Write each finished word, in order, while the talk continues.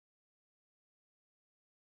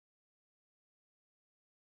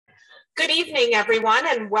Good evening, everyone,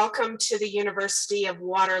 and welcome to the University of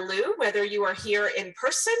Waterloo, whether you are here in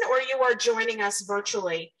person or you are joining us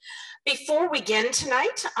virtually. Before we begin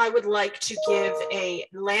tonight, I would like to give a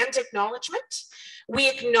land acknowledgement. We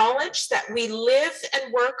acknowledge that we live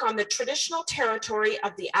and work on the traditional territory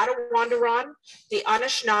of the Attawandaron, the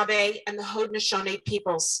Anishinaabe, and the Haudenosaunee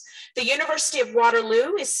peoples. The University of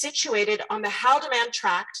Waterloo is situated on the Haldimand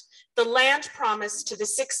Tract, the land promised to the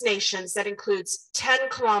Six Nations that includes 10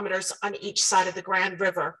 kilometers on each side of the Grand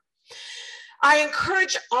River. I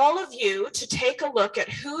encourage all of you to take a look at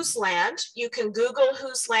whose land. You can Google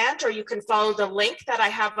whose land, or you can follow the link that I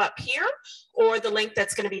have up here, or the link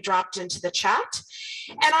that's going to be dropped into the chat.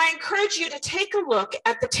 And I encourage you to take a look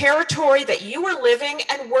at the territory that you are living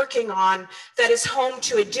and working on that is home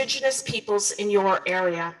to Indigenous peoples in your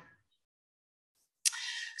area.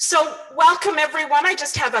 So welcome, everyone. I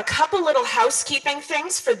just have a couple little housekeeping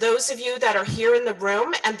things for those of you that are here in the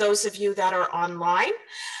room and those of you that are online.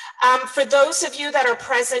 For those of you that are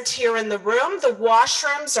present here in the room, the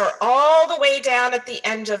washrooms are all the way down at the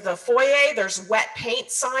end of the foyer. There's wet paint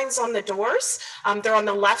signs on the doors. They're on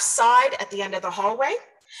the left side at the end of the hallway.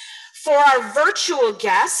 For our virtual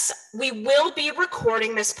guests, we will be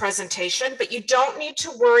recording this presentation, but you don't need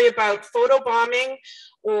to worry about photobombing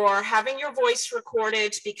or having your voice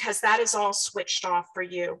recorded because that is all switched off for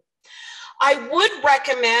you. I would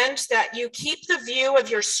recommend that you keep the view of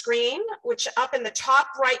your screen, which up in the top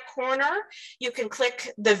right corner, you can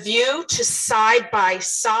click the view to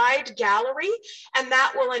side-by-side gallery, and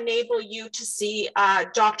that will enable you to see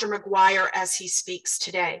Dr. McGuire as he speaks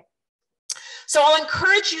today. So I'll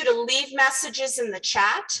encourage you to leave messages in the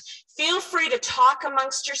chat. Feel free to talk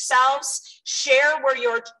amongst yourselves, share where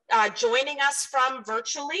you're joining us from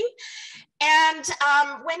virtually. And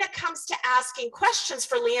when it comes to asking questions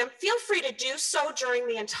for Liam, feel free to do so during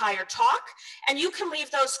the entire talk. And you can leave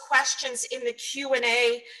those questions in the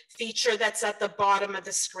Q&A feature that's at the bottom of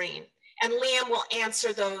the screen. And Liam will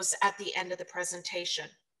answer those at the end of the presentation.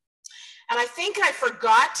 And I think I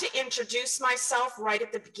forgot to introduce myself right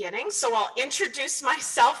at the beginning, so I'll introduce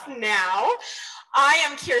myself now. I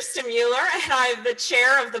am Kirsten Mueller, and I'm the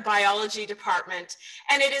chair of the biology department.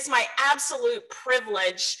 And it is my absolute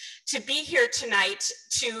privilege to be here tonight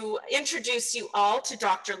to introduce you all to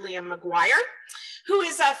Dr. Liam McGuire, who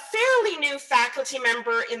is a fairly new faculty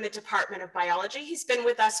member in the Department of Biology. He's been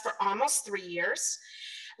with us for almost 3 years.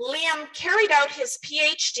 Liam carried out his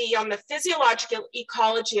PhD on the physiological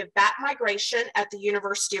ecology of bat migration at the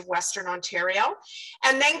University of Western Ontario,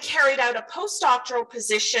 and then carried out a postdoctoral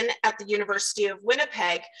position at the University of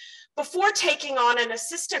Winnipeg before taking on an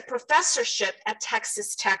assistant professorship at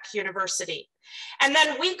Texas Tech University. And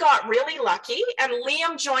then we got really lucky, and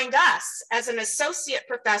Liam joined us as an associate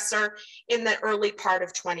professor in the early part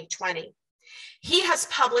of 2020. He has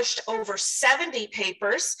published over 70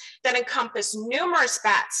 papers that encompass numerous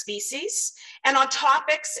bat species and on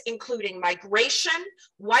topics including migration,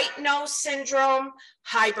 white nose syndrome,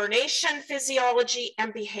 hibernation physiology,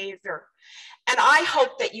 and behavior. And I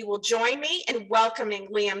hope that you will join me in welcoming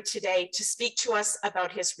Liam today to speak to us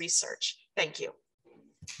about his research. Thank you.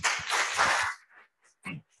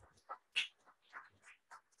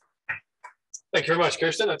 Thank you very much,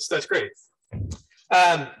 Kirsten. That's great.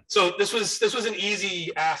 So this was an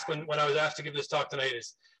easy ask when I was asked to give this talk tonight.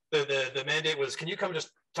 Is the mandate was, can you come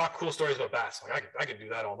just talk cool stories about bats? Like I could do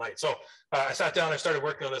that all night. So I sat down, I started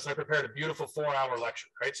working on this, and I prepared a beautiful 4-hour lecture.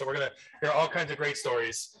 Right, so we're gonna hear all kinds of great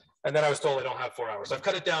stories. And then I was told I don't have 4 hours, so I've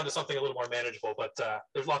cut it down to something a little more manageable. But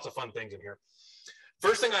there's lots of fun things in here.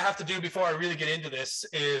 First thing I have to do before I really get into this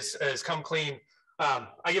is come clean.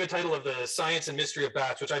 I give a title of The Science and Mystery of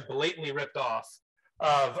Bats, which I blatantly ripped off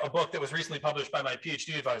of a book that was recently published by my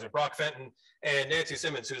PhD advisor, Brock Fenton, and Nancy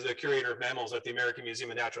Simmons, who's the curator of mammals at the American Museum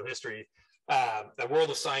of Natural History, The World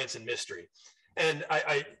of Science and Mystery. And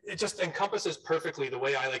it just encompasses perfectly the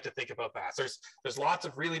way I like to think about bats. There's lots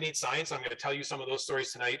of really neat science. I'm going to tell you some of those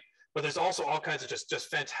stories tonight, but there's also all kinds of just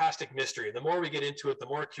fantastic mystery. The more we get into it, the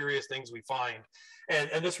more curious things we find.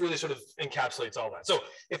 And this really sort of encapsulates all that. So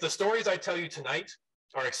if the stories I tell you tonight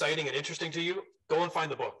are exciting and interesting to you, go and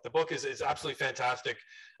find the book. The book is absolutely fantastic.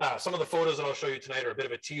 Some of the photos that I'll show you tonight are a bit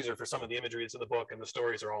of a teaser for some of the imagery that's in the book, and the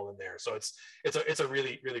stories are all in there. So it's a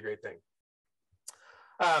really, really great thing.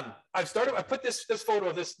 I put this photo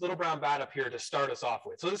of this little brown bat up here to start us off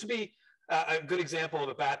with. So this would be a good example of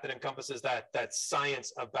a bat that encompasses that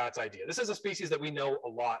science of bats idea. This is a species that we know a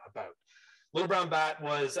lot about. Little brown bat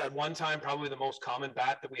was at one time probably the most common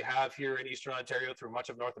bat that we have here in Eastern Ontario through much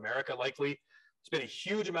of North America, likely. There's been a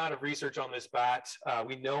huge amount of research on this bat.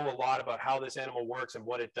 We know a lot about how this animal works and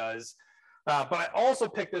what it does. But I also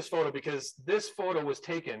picked this photo because this photo was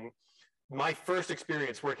taken my first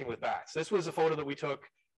experience working with bats. This was a photo that we took.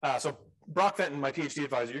 So Brock Fenton, my PhD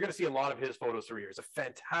advisor, you're going to see a lot of his photos through here. He's a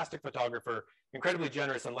fantastic photographer, incredibly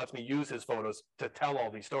generous, and lets me use his photos to tell all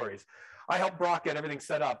these stories. I helped Brock get everything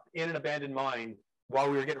set up in an abandoned mine while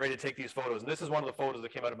we were getting ready to take these photos. And this is one of the photos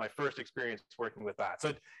that came out of my first experience working with bats.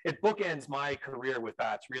 So it bookends my career with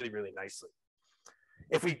bats really, really nicely.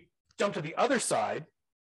 If we jump to the other side,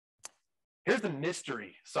 here's the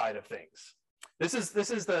mystery side of things. This is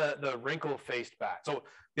the wrinkle-faced bat. So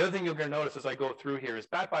the other thing you're going to notice as I go through here is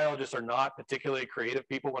bat biologists are not particularly creative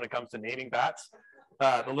people when it comes to naming bats.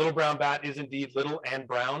 The little brown bat is indeed little and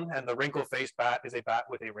brown, and the wrinkle-faced bat is a bat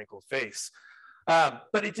with a wrinkled face.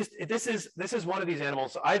 But this is one of these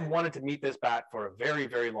animals. I've wanted to meet this bat for a very,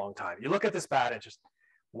 very long time. You look at this bat and just,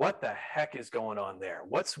 what the heck is going on there?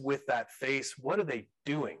 What's with that face? What are they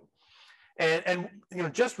doing? And you know,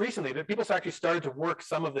 just recently, people actually started to work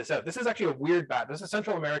some of this out. This is actually a weird bat. This is a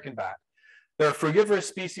Central American bat. They're a frugivorous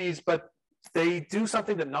species, but they do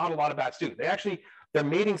something that not a lot of bats do. Their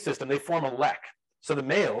mating system, they form a lek. So the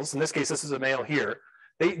males, in this case, this is a male here,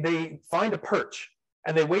 they find a perch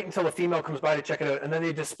and they wait until a female comes by to check it out, and then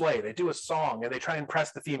they display. They do a song and they try and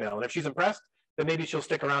impress the female. And if she's impressed, then maybe she'll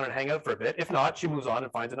stick around and hang out for a bit. If not, she moves on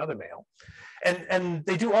and finds another male. And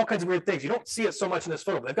they do all kinds of weird things. You don't see it so much in this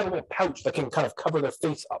photo, but they've got a little pouch that can kind of cover their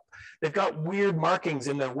face up. They've got weird markings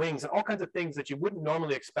in their wings and all kinds of things that you wouldn't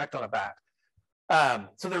normally expect on a bat.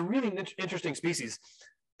 So they're really interesting species.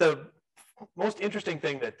 The most interesting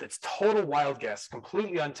thing that's total wild guess,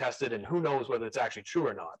 completely untested, and who knows whether it's actually true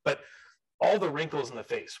or not, but all the wrinkles in the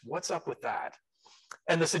face, what's up with that?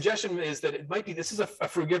 And the suggestion is that it might be, this is a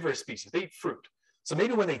frugivorous species. They eat fruit. So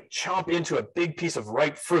maybe when they chomp into a big piece of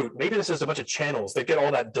ripe fruit, maybe this is a bunch of channels that get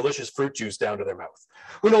all that delicious fruit juice down to their mouth.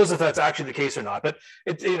 Who knows if that's actually the case or not? But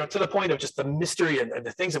it, you know, to the point of just the mystery and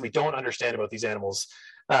the things that we don't understand about these animals,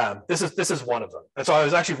 this is one of them. And so I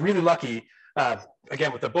was actually really lucky,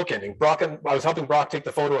 again, with the book ending. I was helping Brock take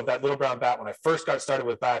the photo of that little brown bat when I first got started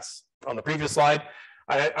with bats on the previous slide.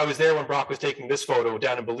 I was there when Brock was taking this photo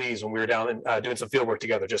down in Belize when we were down and doing some field work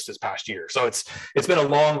together just this past year. So it's been a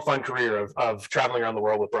long, fun career of traveling around the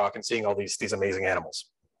world with Brock and seeing all these amazing animals.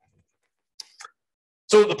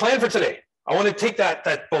 So the plan for today, I want to take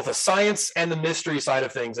that both the science and the mystery side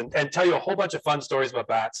of things and tell you a whole bunch of fun stories about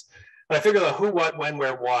bats. And I figure the who, what, when,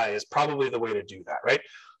 where, why is probably the way to do that, right?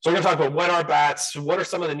 So we're going to talk about what are bats, what are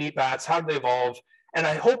some of the neat bats, how did they evolve? And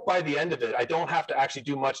I hope by the end of it, I don't have to actually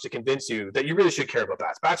do much to convince you that you really should care about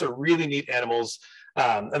bats. Bats are really neat animals,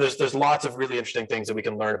 and there's lots of really interesting things that we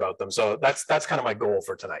can learn about them. So that's kind of my goal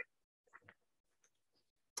for tonight.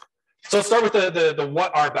 So let's start with the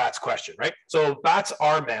what are bats question, right? So bats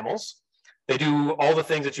are mammals. They do all the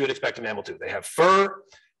things that you would expect a mammal to. They have fur.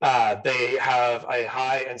 They have a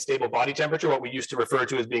high and stable body temperature, what we used to refer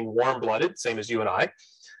to as being warm-blooded, same as you and I.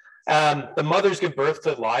 The mothers give birth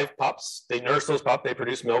to live pups. They nurse those pups. They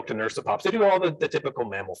produce milk to nurse the pups. They do all the typical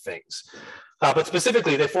mammal things. But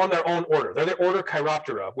specifically, they form their own order. They're the order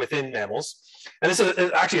Chiroptera within mammals. And this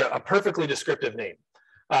is actually a perfectly descriptive name.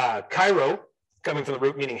 Chiro, coming from the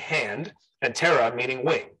root meaning hand, and ptera meaning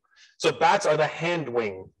wing. So bats are the hand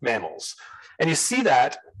wing mammals. And you see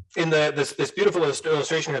that in this beautiful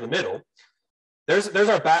illustration here in the middle. There's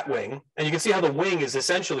our bat wing, and you can see how the wing is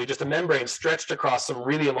essentially just a membrane stretched across some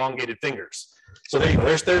really elongated fingers. So there you go.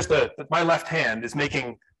 There's my left hand is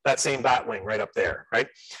making that same bat wing right up there, right?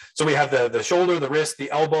 So we have the shoulder, the wrist,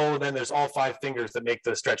 the elbow, and then there's all 5 fingers that make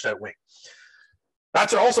the stretched out wing.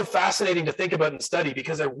 Bats are also fascinating to think about and study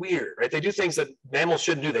because they're weird, right? They do things that mammals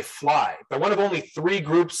shouldn't do. They fly. They're one of only 3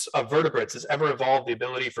 groups of vertebrates that's ever evolved the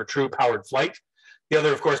ability for true powered flight. The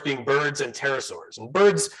other, of course, being birds and pterosaurs. And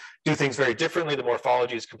birds do things very differently. The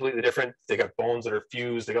morphology is completely different. They got bones that are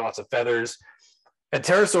fused. They got lots of feathers. And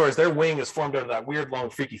pterosaurs, their wing is formed out of that weird, long,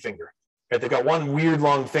 freaky finger. Right? They've got one weird,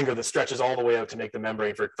 long finger that stretches all the way out to make the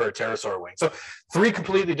membrane for a pterosaur wing. So 3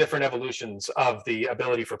 completely different evolutions of the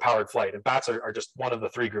ability for powered flight. And bats are just one of the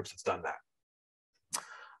 3 groups that's done that.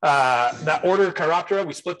 That order Chiroptera,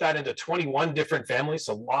 we split that into 21 different families.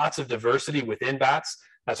 So lots of diversity within bats.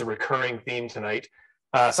 That's a recurring theme tonight.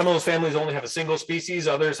 Some of those families only have a single species.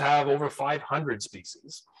 Others have over 500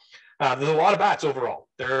 species. There's a lot of bats overall.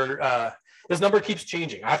 This number keeps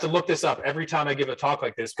changing. I have to look this up every time I give a talk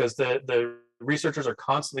like this because the researchers are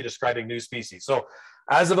constantly describing new species. So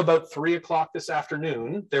as of about 3 o'clock this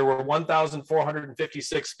afternoon, there were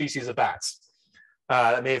 1,456 species of bats.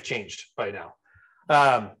 That may have changed by now.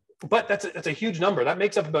 But that's a huge number. That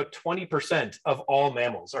makes up about 20% of all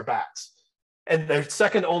mammals are bats. And they're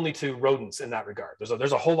second only to rodents in that regard.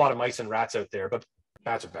 There's a whole lot of mice and rats out there, but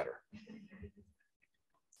bats are better.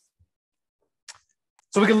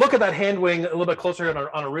 So we can look at that hand wing a little bit closer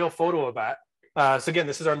on a real photo of a bat. So again,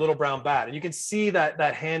 this is our little brown bat, and you can see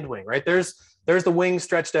that hand wing, right? There's the wing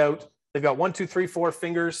stretched out. They've got 1, 2, 3, 4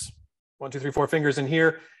 fingers, 1, 2, 3, 4 fingers in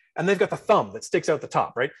here, and they've got the thumb that sticks out the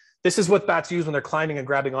top, right? This is what bats use when they're climbing and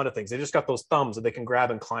grabbing onto things. They just got those thumbs that they can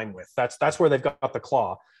grab and climb with. That's where they've got the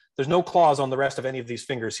claw. There's no claws on the rest of any of these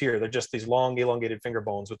fingers here. They're just these long, elongated finger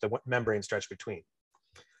bones with the membrane stretched between.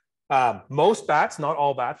 Most bats, not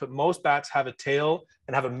all bats, but most bats have a tail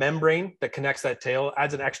and have a membrane that connects that tail,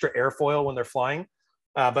 adds an extra airfoil when they're flying.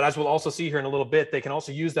 But as we'll also see here in a little bit, they can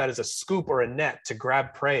also use that as a scoop or a net to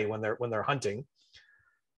grab prey when they're hunting.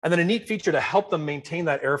 And then a neat feature to help them maintain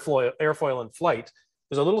that airfoil in flight,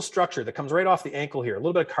 there's a little structure that comes right off the ankle here, a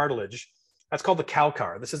little bit of cartilage. That's called the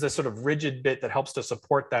calcar. This is this sort of rigid bit that helps to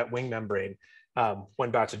support that wing membrane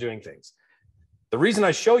when bats are doing things. The reason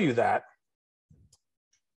I show you that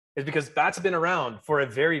is because bats have been around for a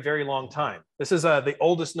very, very long time. This is the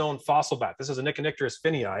oldest known fossil bat. This is a Nyctinicterus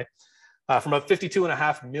finii from about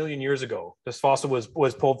 52.5 million years ago. This fossil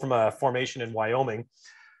was pulled from a formation in Wyoming.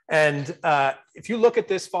 And if you look at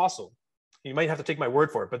this fossil, you might have to take my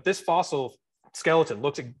word for it, but this fossil skeleton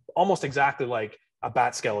looks almost exactly like a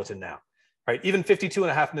bat skeleton now, right? Even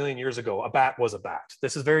 52.5 million years ago, a bat was a bat.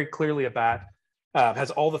 This is very clearly a bat,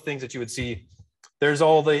 has all the things that you would see. There's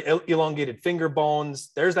all the elongated finger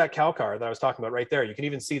bones. There's that calcar that I was talking about right there. You can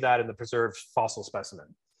even see that in the preserved fossil specimen.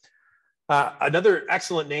 Another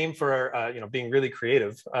excellent name for being really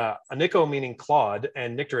creative, anico meaning clawed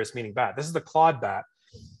and nycteris meaning bat. This is the clawed bat.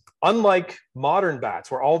 Unlike modern bats,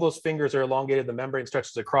 where all those fingers are elongated, the membrane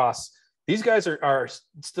stretches across, these guys are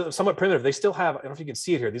still somewhat primitive. They still have, I don't know if you can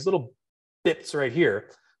see it here, these little bits right here.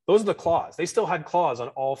 Those are the claws. They still had claws on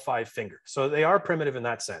all 5 fingers. So they are primitive in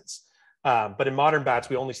that sense. But in modern bats,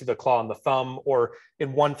 we only see the claw on the thumb, or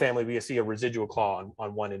in one family, we see a residual claw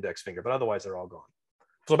on one index finger, but otherwise they're all gone.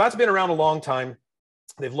 So bats have been around a long time.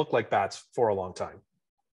 They've looked like bats for a long time.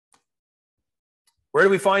 Where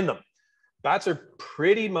do we find them? Bats are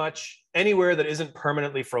pretty much anywhere that isn't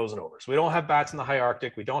permanently frozen over. So we don't have bats in the high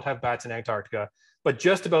Arctic. We don't have bats in Antarctica, but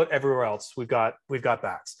just about everywhere else, we've got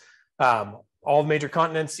bats. All major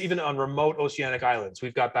continents, even on remote oceanic islands,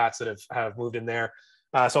 we've got bats that have moved in there.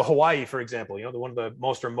 So Hawaii, for example, one of the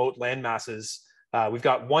most remote land masses, we've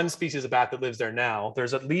got one species of bat that lives there now.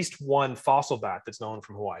 There's at least one fossil bat that's known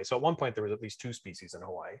from Hawaii. So at one point there was at least 2 species in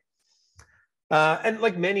Hawaii. And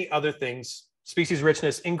like many other things, species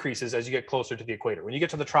richness increases as you get closer to the equator. When you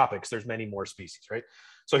get to the tropics, there's many more species, right?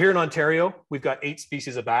 So here in Ontario, we've got 8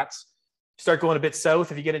 species of bats. Start going a bit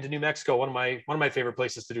south. If you get into New Mexico, one of my favorite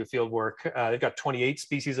places to do field work, they've got 28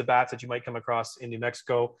 species of bats that you might come across in New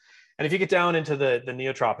Mexico. And if you get down into the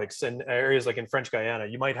neotropics and areas like in French Guiana,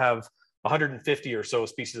 you might have 150 or so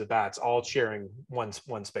species of bats all sharing one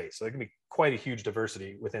space. So there can be quite a huge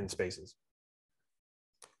diversity within spaces.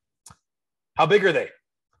 How big are they?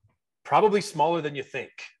 Probably smaller than you think.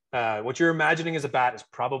 What you're imagining as a bat is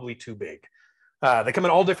probably too big. They come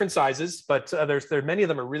in all different sizes, but many of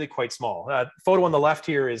them are really quite small. Photo on the left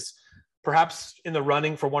here is perhaps in the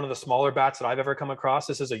running for one of the smaller bats that I've ever come across.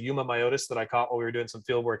 This is a Yuma myotis that I caught while we were doing some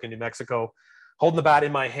field work in New Mexico. Holding the bat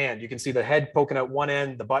in my hand, you can see the head poking out one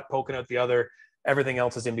end, the butt poking out the other. Everything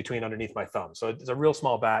else is in between underneath my thumb. So it's a real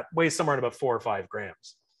small bat, weighs somewhere in about 4 or 5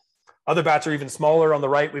 grams. Other bats are even smaller. On the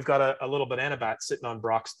right, we've got a little banana bat sitting on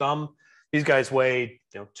Brock's thumb. These guys weigh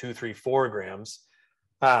 2, 3, 4 grams.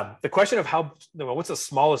 The question of what's the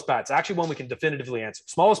smallest bat? It's actually one we can definitively answer.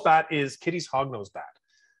 Smallest bat is Kitty's hognose bat,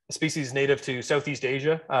 a species native to Southeast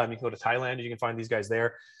Asia. You can go to Thailand, you can find these guys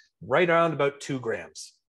there, right around about 2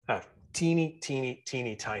 grams. Teeny, teeny,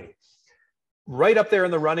 teeny, tiny. Right up there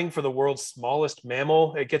in the running for the world's smallest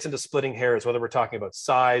mammal. It gets into splitting hairs, whether we're talking about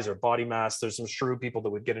size or body mass. There's some shrew people that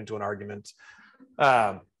would get into an argument.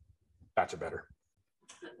 Bats are better.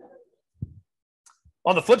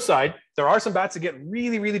 On the flip side, there are some bats that get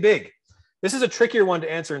really, really big. This is a trickier one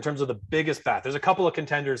to answer in terms of the biggest bat. There's a couple of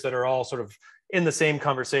contenders that are all sort of in the same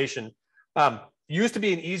conversation. Used to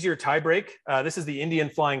be an easier tiebreak. This is the Indian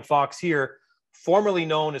flying fox here, formerly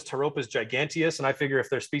known as Pteropus giganteus. And I figure if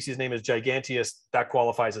their species name is giganteus, that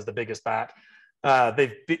qualifies as the biggest bat.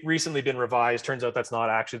 They've recently been revised. Turns out that's not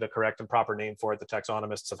actually the correct and proper name for it. The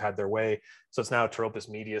taxonomists have had their way. So it's now Pteropus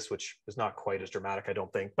medius, which is not quite as dramatic, I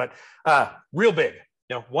don't think, but real big.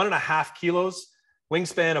 1.5 kilos,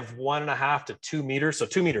 wingspan of 1.5 to 2 meters. So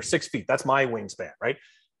 2 meters, 6 feet. That's my wingspan, right?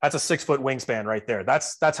 That's a 6-foot wingspan right there.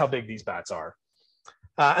 That's how big these bats are.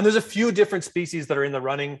 And there's a few different species that are in the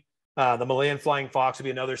running. The Malayan flying fox would be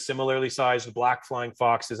another similarly sized. The black flying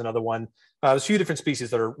fox is another one. There's a few different species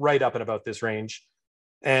that are right up and about this range.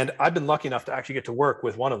 And I've been lucky enough to actually get to work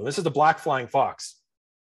with one of them. This is the black flying fox.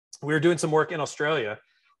 we were doing some work in Australia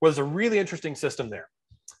where there's a really interesting system there.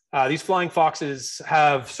 These flying foxes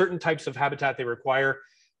have certain types of habitat they require.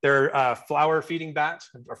 They're a flower feeding bat,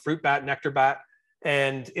 a fruit bat, nectar bat.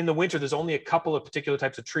 And in the winter, there's only a couple of particular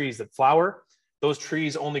types of trees that flower. Those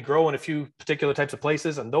trees only grow in a few particular types of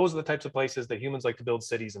places. And those are the types of places that humans like to build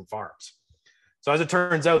cities and farms. So as it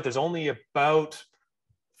turns out, there's only about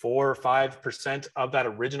 4 or 5% of that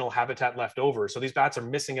original habitat left over. So these bats are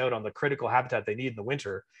missing out on the critical habitat they need in the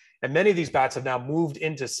winter. And many of these bats have now moved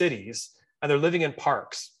into cities and they're living in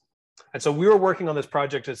parks. And so we were working on this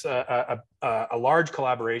project as a large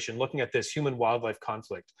collaboration looking at this human wildlife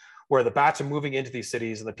conflict where the bats are moving into these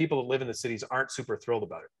cities and the people that live in the cities aren't super thrilled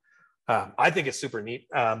about it. I think it's super neat.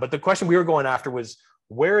 But the question we were going after was,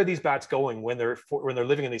 where are these bats going when they're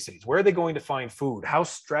living in these cities? Where are they going to find food? How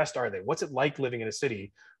stressed are they? What's it like living in a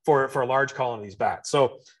city for a large colony of these bats?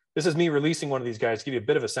 So this is me releasing one of these guys to give you a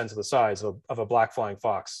bit of a sense of the size of a black flying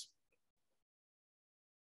fox.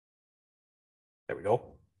 There we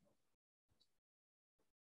go.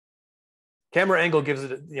 Camera angle gives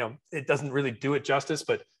it, it doesn't really do it justice,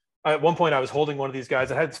 but at one point I was holding one of these guys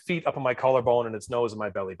that had its feet up on my collarbone and its nose in my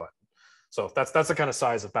belly button. So that's the kind of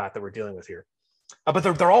size of bat that we're dealing with here. But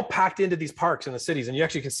they're all packed into these parks in the cities. And you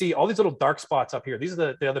actually can see all these little dark spots up here. These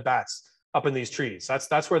are the other bats up in these trees.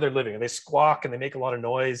 That's where they're living. And they squawk and they make a lot of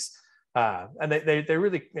noise. And they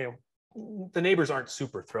really, the neighbors aren't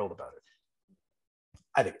super thrilled about it.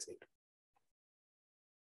 I think it's neat.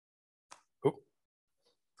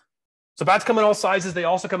 So bats come in all sizes. They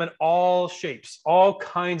also come in all shapes, all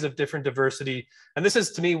kinds of different diversity. And this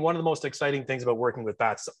is, to me, one of the most exciting things about working with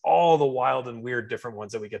bats, all the wild and weird different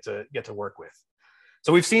ones that we get to work with.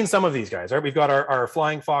 So we've seen some of these guys, right? We've got our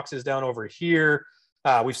flying foxes down over here.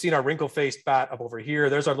 We've seen our wrinkle-faced bat up over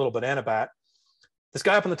here. There's our little banana bat. This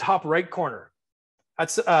guy up in the top right corner,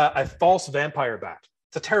 that's a false vampire bat.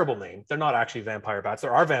 It's a terrible name. They're not actually vampire bats.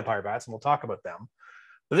 There are vampire bats, and we'll talk about them.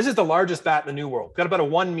 But this is the largest bat in the New World. Got about a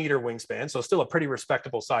 1 meter wingspan, so still a pretty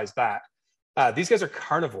respectable size bat. These guys are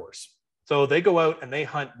carnivores. So they go out and they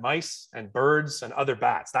hunt mice and birds and other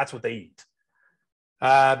bats. That's what they eat.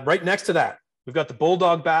 Right next to that, we've got the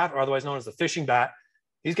bulldog bat, or otherwise known as the fishing bat.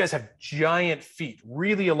 These guys have giant feet,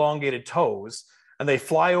 really elongated toes, and they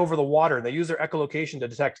fly over the water and they use their echolocation to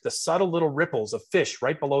detect the subtle little ripples of fish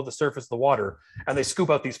right below the surface of the water, and they scoop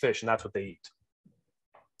out these fish, and that's what they eat.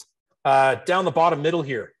 Down the bottom middle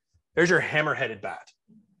here, there's your hammer-headed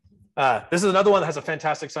bat. This is another one that has a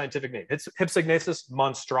fantastic scientific name. It's Hypsignathus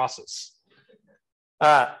monstrossus.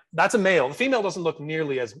 That's a male. The female doesn't look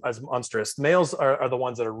nearly as monstrous. Males are the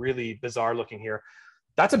ones that are really bizarre looking here.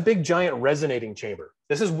 That's a big, giant resonating chamber.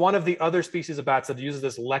 This is one of the other species of bats that uses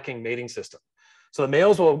this lecking mating system. So the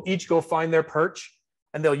males will each go find their perch,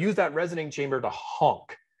 and they'll use that resonating chamber to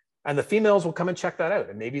honk. And the females will come and check that out.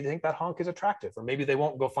 And maybe they think that honk is attractive, or maybe they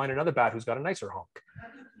won't go find another bat who's got a nicer honk.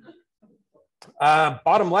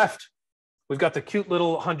 Bottom left, we've got the cute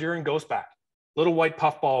little Honduran ghost bat, little white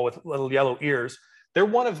puffball with little yellow ears. They're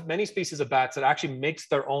one of many species of bats that actually makes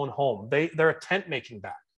their own home. They're a tent making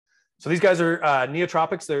bat. So these guys are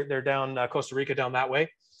neotropics. They're down Costa Rica, down that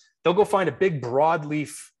way. They'll go find a big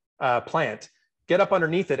broadleaf plant, get up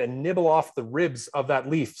underneath it and nibble off the ribs of that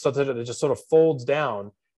leaf so that it just sort of folds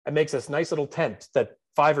down and makes this nice little tent that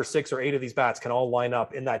 5 or 6 or 8 of these bats can all line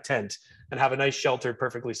up in that tent and have a nice sheltered,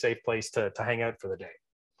 perfectly safe place to hang out for the day.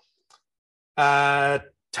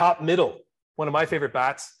 Top middle, one of my favorite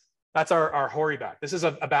bats, that's our hoary bat. This is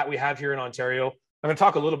a bat we have here in Ontario. I'm going to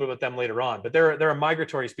talk a little bit about them later on, but they're a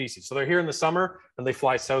migratory species. So they're here in the summer and they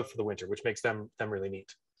fly south for the winter, which makes them really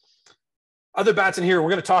neat. Other bats in here, we're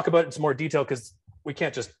going to talk about in some more detail because we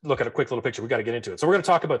can't just look at a quick little picture. We got to get into it. So we're going to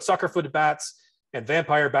talk about sucker-footed bats and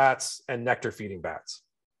vampire bats and nectar-feeding bats.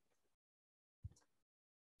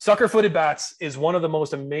 Sucker-footed bats is one of the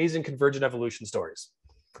most amazing convergent evolution stories.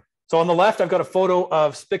 So on the left, I've got a photo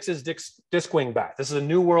of Spix's diskwing bat. This is a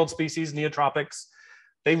New World species, neotropics.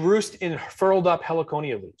 They roost in furled up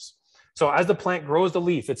heliconia leaves. So as the plant grows the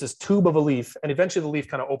leaf, it's this tube of a leaf, and eventually the leaf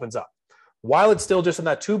kind of opens up. While it's still just in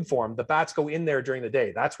that tube form, the bats go in there during the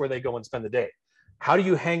day. That's where they go and spend the day. How do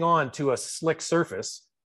you hang on to a slick surface?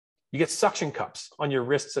 You get suction cups on your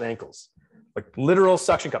wrists and ankles, like literal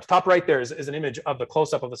suction cups. Top right there is an image of the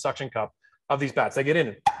close-up of the suction cup of these bats. They get in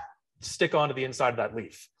and stick onto the inside of that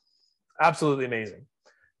leaf. Absolutely amazing.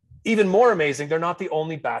 Even more amazing, they're not the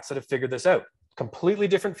only bats that have figured this out. Completely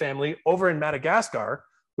different family. Over in Madagascar,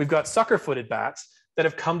 we've got sucker-footed bats that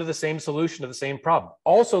have come to the same solution to the same problem.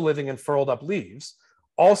 Also living in furled up leaves,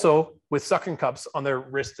 also with suction cups on their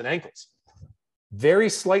wrists and ankles. Very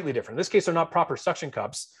slightly different. In this case, they're not proper suction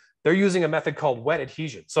cups. They're using a method called wet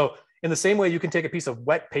adhesion. So In the same way you can take a piece of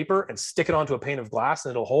wet paper and stick it onto a pane of glass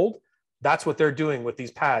and it'll hold, that's what they're doing with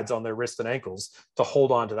these pads on their wrists and ankles to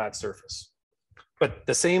hold on to that surface. But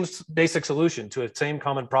the same basic solution to a same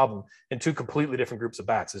common problem in two completely different groups of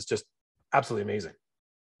bats is just absolutely amazing.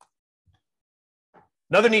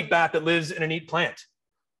 Another neat bat that lives in a neat plant.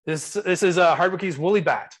 This is a Hardwicke's woolly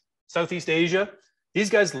bat, Southeast Asia. These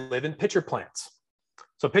guys live in pitcher plants.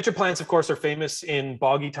 So pitcher plants, of course, are famous in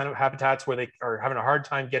boggy kind of habitats where they are having a hard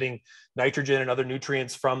time getting nitrogen and other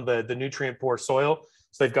nutrients from the nutrient poor soil.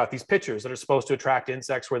 So they've got these pitchers that are supposed to attract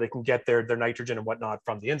insects where they can get their nitrogen and whatnot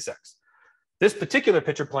from the insects. This particular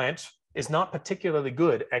pitcher plant is not particularly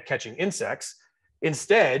good at catching insects.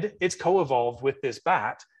 Instead, it's co-evolved with this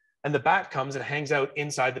bat, and the bat comes and hangs out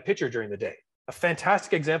inside the pitcher during the day. A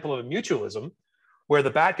fantastic example of a mutualism where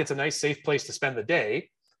the bat gets a nice safe place to spend the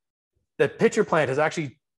day. The pitcher plant has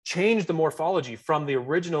actually changed the morphology from the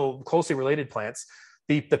original closely related plants.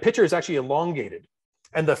 The pitcher is actually elongated,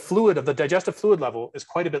 and the fluid of the digestive fluid level is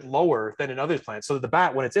quite a bit lower than in other plants. So that the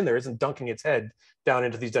bat, when it's in there, isn't dunking its head down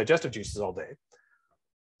into these digestive juices all day.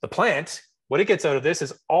 The plant, what it gets out of this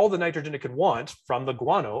is all the nitrogen it could want from the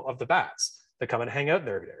guano of the bats that come and hang out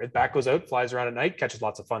there. The bat goes out, flies around at night, catches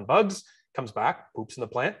lots of fun bugs, comes back, poops in the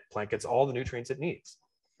plant gets all the nutrients it needs.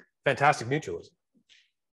 Fantastic mutualism.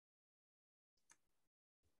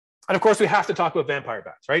 And of course, we have to talk about vampire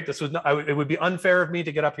bats, right? It would be unfair of me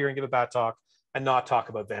to get up here and give a bat talk and not talk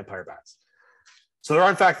about vampire bats. So there are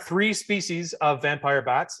in fact 3 species of vampire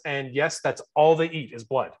bats. And yes, that's all they eat is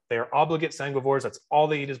blood. They are obligate sanguivores. That's all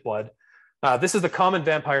they eat is blood. This is the common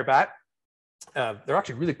vampire bat. They're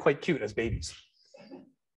actually really quite cute as babies.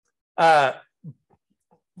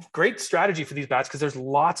 Great strategy for these bats because there's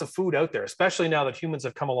lots of food out there, especially now that humans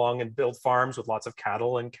have come along and built farms with lots of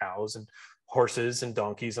cattle and cows and horses and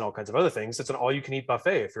donkeys and all kinds of other things. It's an all-you-can-eat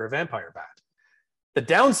buffet if you're a vampire bat. The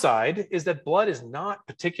downside is that blood is not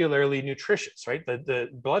particularly nutritious, right? The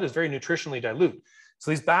blood is very nutritionally dilute.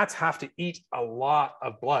 So these bats have to eat a lot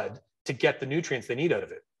of blood to get the nutrients they need out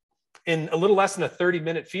of it. In a little less than a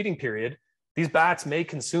 30-minute feeding period, these bats may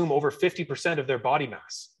consume over 50% of their body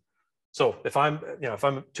mass. So if I'm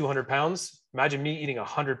 200 pounds, imagine me eating a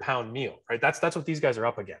 100-pound meal, right? That's what these guys are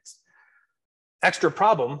up against. Extra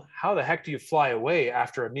problem, how the heck do you fly away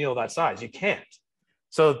after a meal that size? You can't.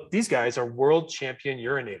 So these guys are world champion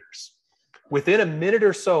urinators. Within a minute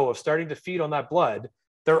or so of starting to feed on that blood,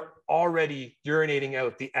 they're already urinating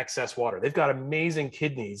out the excess water. They've got amazing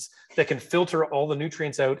kidneys that can filter all the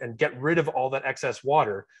nutrients out and get rid of all that excess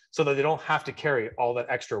water so that they don't have to carry all that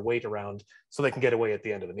extra weight around so they can get away at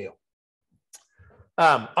the end of the meal.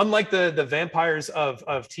 Unlike the vampires of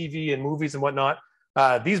TV and movies and whatnot,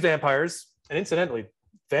 these vampires, and incidentally,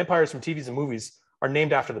 vampires from TVs and movies are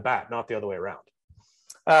named after the bat, not the other way around.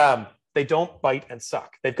 They don't bite and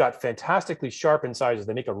suck. They've got fantastically sharp incisors.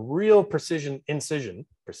 They make a real precision incision.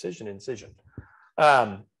 They've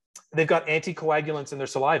got anticoagulants in their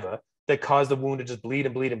saliva that cause the wound to just bleed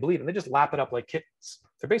and bleed and bleed, and they just lap it up like kittens.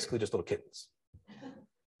 They're basically just little kittens.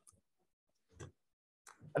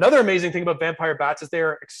 Another amazing thing about vampire bats is they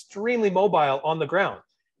are extremely mobile on the ground.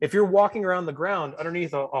 If you're walking around the ground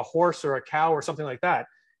underneath a horse or a cow or something like that,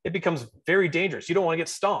 it becomes very dangerous. You don't want to get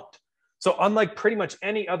stomped. So unlike pretty much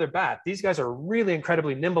any other bat, these guys are really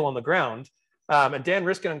incredibly nimble on the ground. And Dan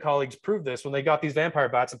Riskin and colleagues proved this when they got these vampire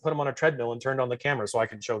bats and put them on a treadmill and turned on the camera so I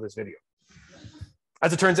can show this video.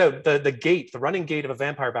 As it turns out, the running gait of a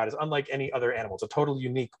vampire bat is unlike any other animal. It's a totally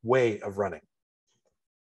unique way of running.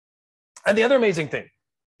 And the other amazing thing,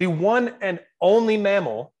 the one and only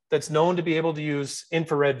mammal that's known to be able to use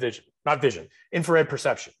infrared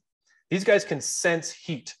perception. These guys can sense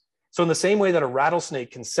heat. So in the same way that a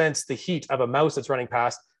rattlesnake can sense the heat of a mouse that's running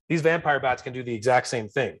past, these vampire bats can do the exact same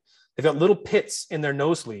thing. They've got little pits in their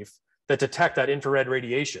nose leaf that detect that infrared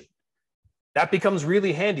radiation. That becomes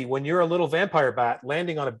really handy when you're a little vampire bat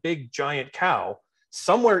landing on a big giant cow.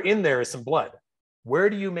 Somewhere in there is some blood.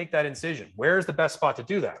 Where do you make that incision? Where is the best spot to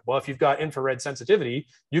do that? Well, if you've got infrared sensitivity,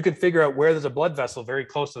 you can figure out where there's a blood vessel very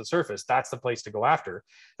close to the surface. That's the place to go after.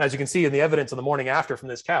 And as you can see in the evidence in the morning after from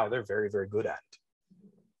this cow, they're very, very good at it.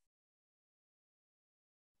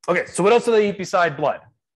 Okay, so what else do they eat beside blood?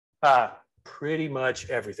 Pretty much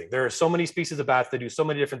everything. There are so many species of bats that do so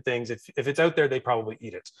many different things. If it's out there, they probably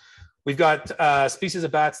eat it. We've got species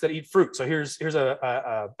of bats that eat fruit. So here's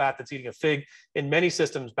a bat that's eating a fig. In many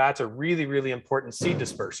systems, bats are really, really important seed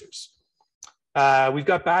dispersers. We've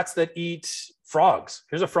got bats that eat frogs.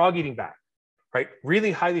 Here's a frog-eating bat, right?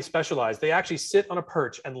 Really highly specialized. They actually sit on a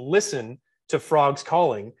perch and listen to frogs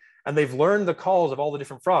calling, and they've learned the calls of all the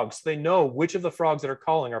different frogs. So they know which of the frogs that are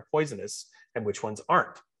calling are poisonous and which ones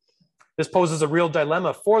aren't. This poses a real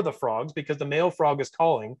dilemma for the frogs because the male frog is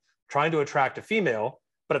calling, trying to attract a female,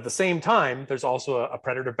 but at the same time, there's also a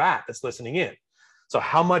predator bat that's listening in. So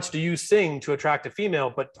how much do you sing to attract a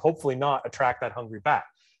female, but hopefully not attract that hungry bat?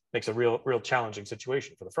 Makes a real challenging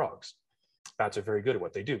situation for the frogs. Bats are very good at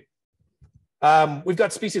what they do. We've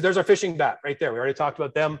got species. There's our fishing bat right there. We already talked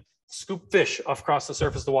about them. Scoop fish across the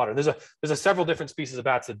surface of the water. There's several different species of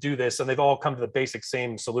bats that do this, and they've all come to the basic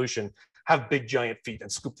same solution: have big giant feet and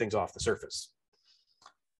scoop things off the surface.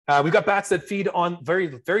 We've got bats that feed on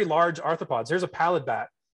very large arthropods. Here's a pallid bat.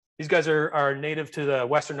 These guys are native to the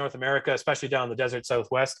Western North America, especially down in the desert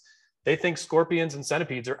Southwest. They think scorpions and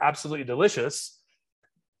centipedes are absolutely delicious.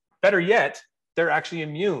 Better yet, they're actually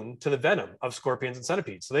immune to the venom of scorpions and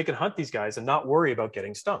centipedes. So they can hunt these guys and not worry about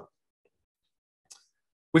getting stung.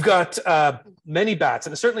 We've got many bats,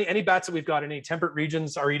 and certainly any bats that we've got in any temperate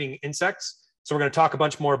regions are eating insects. So we're going to talk a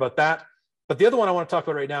bunch more about that. But the other one I want to talk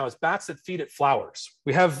about right now is bats that feed at flowers.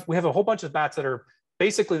 We have a whole bunch of bats that are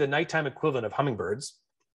basically the nighttime equivalent of hummingbirds.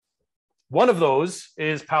 One of those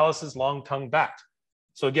is Pallas's long-tongued bat.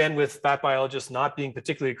 So again, with bat biologists not being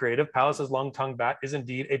particularly creative, Pallas's long-tongued bat is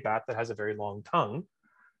indeed a bat that has a very long tongue.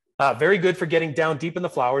 Very good for getting down deep in the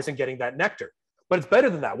flowers and getting that nectar. But it's better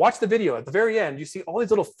than that. Watch the video. At the very end, you see all these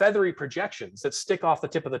little feathery projections that stick off the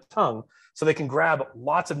tip of the tongue so they can grab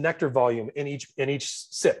lots of nectar volume in each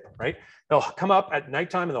sip, right? They'll come up at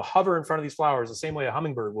nighttime and they'll hover in front of these flowers the same way a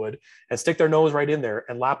hummingbird would and stick their nose right in there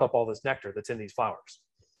and lap up all this nectar that's in these flowers.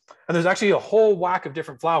 And there's actually a whole whack of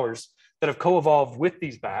different flowers that have co-evolved with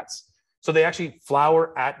these bats. So they actually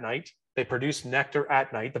flower at night. They produce nectar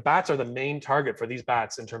at night. The bats are the main target for these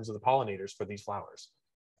bats in terms of the pollinators for these flowers.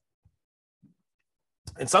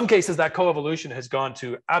 In some cases, that coevolution has gone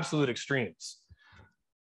to absolute extremes.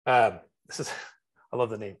 I love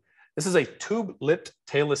the name. This is a tube-lipped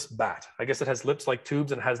tailless bat. I guess it has lips like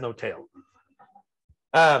tubes and it has no tail.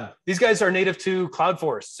 These guys are native to cloud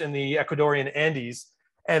forests in the Ecuadorian Andes,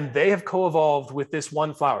 and they have co-evolved with this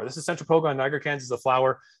one flower. This is Centropogon nigricans, is a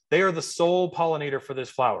flower. They are the sole pollinator for this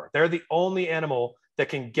flower. They're the only animal that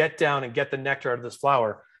can get down and get the nectar out of this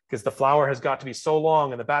flower because the flower has got to be so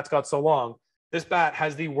long and the bat's got so long. This bat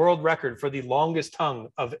has the world record for the longest tongue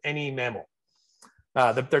of any mammal.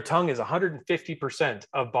 Their tongue is 150%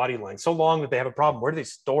 of body length, so long that they have a problem. Where do they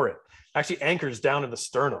store it? It actually anchors down in the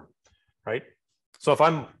sternum, right? So if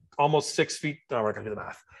I'm almost 6 feet, no, we're not gonna do the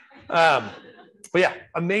math. But yeah,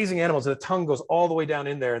 amazing animals. The tongue goes all the way down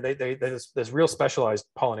in there. There's this real specialized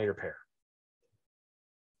pollinator pair.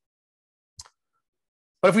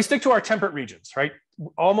 But if we stick to our temperate regions, right?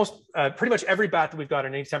 Almost pretty much every bat that we've got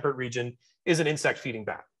in any temperate region is an insect feeding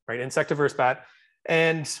bat, right? Insectivorous bat.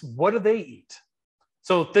 And what do they eat?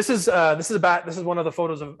 So this is a bat. This is one of the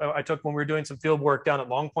photos I took when we were doing some field work down at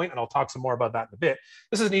Long Point, and I'll talk some more about that in a bit.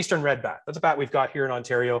 This is an eastern red bat. That's a bat we've got here in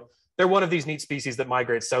Ontario. They're one of these neat species that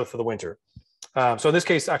migrates south for the winter. So in this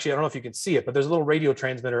case, actually, I don't know if you can see it, but there's a little radio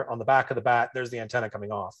transmitter on the back of the bat. There's the antenna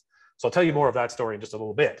coming off. So I'll tell you more of that story in just a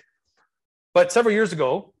little bit. But several years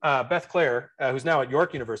ago, Beth Clare, who's now at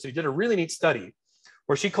York University, did a really neat study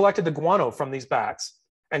where she collected the guano from these bats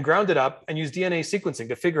and ground it up and used DNA sequencing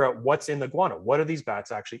to figure out what's in the guano. What do these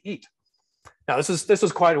bats actually eat? Now, this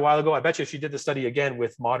was quite a while ago. I bet you if she did the study again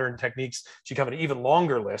with modern techniques, she'd come an even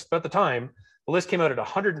longer list. But at the time, the list came out at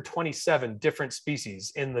 127 different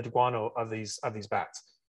species in the guano of these bats.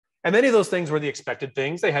 And many of those things were the expected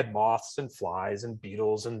things. They had moths and flies and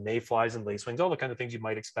beetles and mayflies and lacewings, all the kind of things you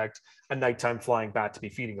might expect a nighttime flying bat to be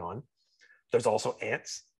feeding on. There's also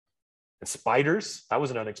ants and spiders. That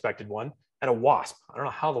was an unexpected one. And a wasp. I don't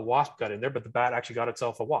know how the wasp got in there, but the bat actually got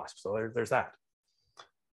itself a wasp. So there's that.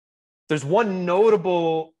 There's one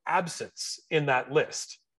notable absence in that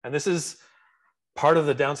list. And this is part of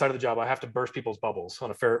the downside of the job. I have to burst people's bubbles on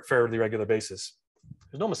a fairly regular basis.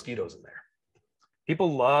 There's no mosquitoes in there.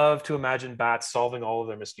 People love to imagine bats solving all of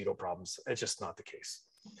their mosquito problems. It's just not the case.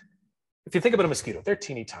 If you think about a mosquito, they're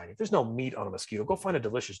teeny tiny. If there's no meat on a mosquito, go find a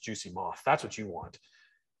delicious, juicy moth. That's what you want.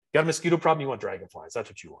 You got a mosquito problem, you want dragonflies. That's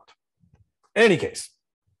what you want. In any case.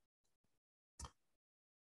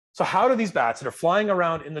 So how do these bats that are flying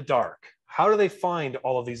around in the dark, how do they find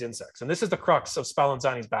all of these insects? And this is the crux of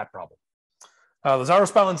Spallanzani's bat problem.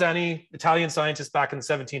 Lazzaro Spallanzani, Italian scientist back in the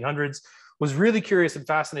 1700s, was really curious and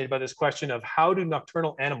fascinated by this question of how do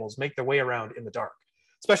nocturnal animals make their way around in the dark,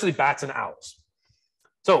 especially bats and owls.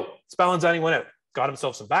 So Spallanzani went out, got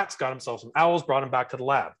himself some bats, got himself some owls, brought them back to the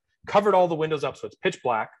lab, covered all the windows up so it's pitch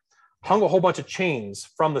black, hung a whole bunch of chains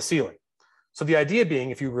from the ceiling. So the idea being,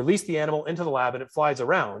 if you release the animal into the lab and it flies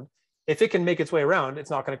around, if it can make its way around, it's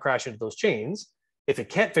not going to crash into those chains. If it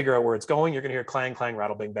can't figure out where it's going, you're going to hear clang, clang,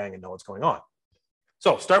 rattle, bing, bang, and know what's going on.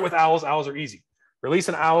 So start with owls. Owls are easy. Release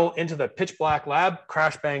an owl into the pitch black lab,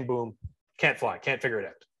 crash, bang, boom. Can't fly, can't figure it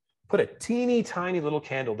out. Put a teeny tiny little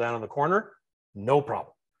candle down in the corner, no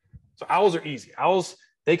problem. So owls are easy. Owls,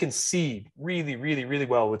 they can see really, really, really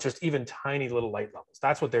well with just even tiny little light levels.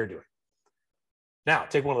 That's what they're doing. Now,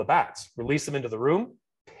 take one of the bats, release them into the room,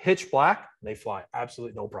 pitch black, and they fly.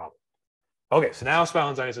 Absolutely no problem. Okay, so now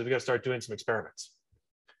Spallanzani says we got to start doing some experiments.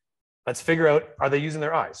 Let's figure out, are they using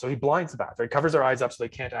their eyes? So he blinds the bats, right? Covers their eyes up so they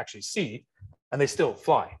can't actually see, and they still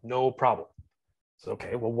fly, no problem. So,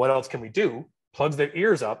 okay, well, what else can we do? Plugs their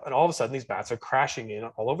ears up, and all of a sudden these bats are crashing in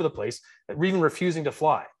all over the place, and even refusing to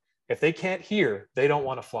fly. If they can't hear, they don't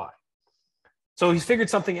want to fly. So he's figured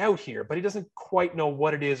something out here, but he doesn't quite know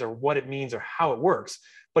what it is or what it means or how it works.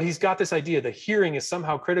 But he's got this idea that hearing is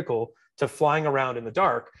somehow critical to flying around in the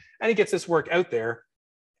dark. And he gets this work out there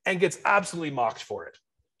and gets absolutely mocked for it.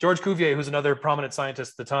 George Cuvier, who's another prominent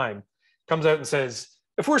scientist at the time, comes out and says,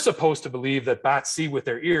 if we're supposed to believe that bats see with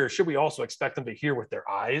their ears, should we also expect them to hear with their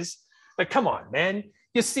eyes? Like, come on, man.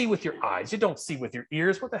 You see with your eyes. You don't see with your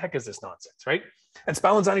ears. What the heck is this nonsense, right? And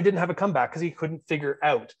Spallanzani didn't have a comeback because he couldn't figure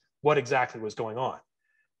out what exactly was going on.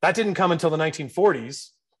 That didn't come until the 1940s,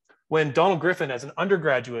 when Donald Griffin, as an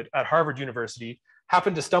undergraduate at Harvard University,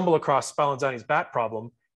 happened to stumble across Spallanzani's bat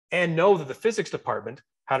problem and know that the physics department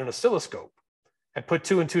had an oscilloscope, and put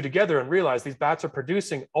two and two together and realized these bats are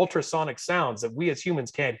producing ultrasonic sounds that we as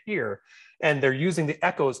humans can't hear. And they're using the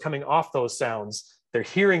echoes coming off those sounds. They're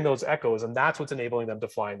hearing those echoes, and that's what's enabling them to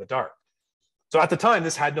fly in the dark. So at the time,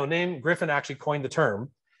 this had no name. Griffin actually coined the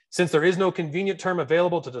term. Since there is no convenient term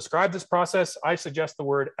available to describe this process, I suggest the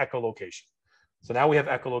word echolocation. So now we have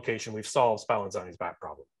echolocation. We've solved Spallanzani's bat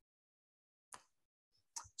problem.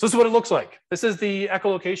 So this is what it looks like. This is the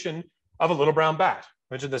echolocation of a little brown bat.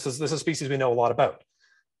 This is a species we know a lot about.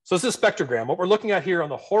 So this is a spectrogram. What we're looking at here on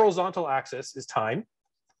the horizontal axis is time.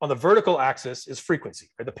 On the vertical axis is frequency,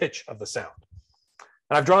 or the pitch of the sound.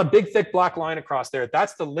 And I've drawn a big, thick black line across there.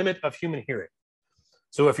 That's the limit of human hearing.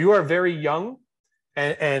 So if you are very young,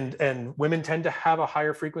 and women tend to have a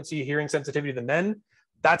higher frequency hearing sensitivity than men,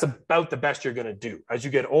 that's about the best you're going to do. As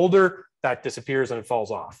you get older, that disappears and it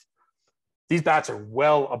falls off. These bats are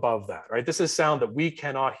well above that, right? This is sound that we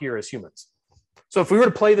cannot hear as humans. So if we were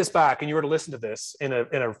to play this back and you were to listen to this in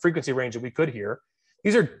a frequency range that we could hear,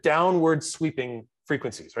 these are downward sweeping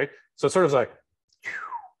frequencies, right? So it's sort of like,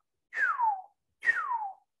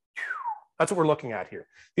 that's what we're looking at here.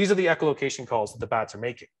 These are the echolocation calls that the bats are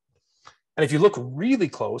making. And if you look really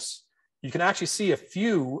close, you can actually see a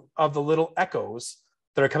few of the little echoes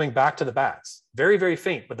that are coming back to the bats. Very, very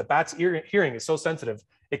faint, but the bat's hearing is so sensitive,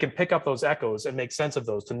 it can pick up those echoes and make sense of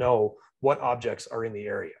those to know what objects are in the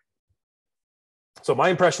area. So my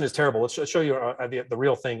impression is terrible. Let's show you the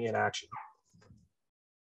real thing in action.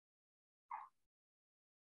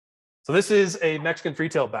 So this is a Mexican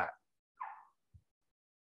free-tailed bat,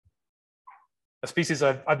 a species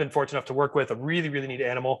I've been fortunate enough to work with, a really, really neat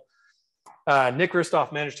animal. Nick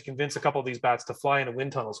Ristoff managed to convince a couple of these bats to fly in a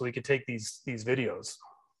wind tunnel so we could take these videos.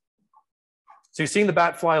 So you're seeing the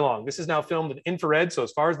bat fly along. This is now filmed in infrared. So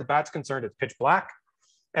as far as the bat's concerned, it's pitch black,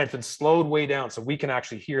 and it's been slowed way down so we can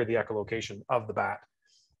actually hear the echolocation of the bat.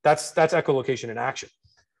 That's echolocation in action.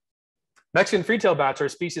 Mexican free-tailed bats are a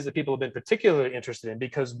species that people have been particularly interested in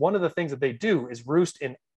because one of the things that they do is roost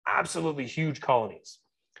in absolutely huge colonies.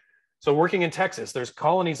 So working in Texas, there's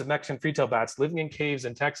colonies of Mexican free-tailed bats living in caves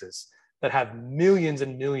in Texas that have millions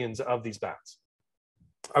and millions of these bats.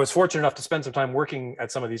 I was fortunate enough to spend some time working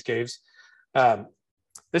at some of these caves.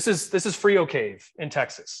 This is Frio Cave in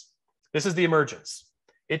Texas. This is the emergence.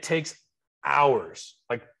 It takes hours,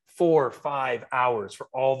 like 4 or 5 hours for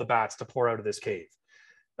all the bats to pour out of this cave.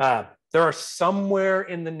 There are somewhere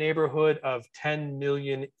in the neighborhood of 10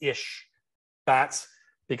 million-ish bats,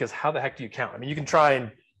 because how the heck do you count? I mean, you can try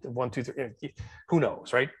and 1, 2, 3, who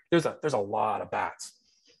knows, right? There's a lot of bats.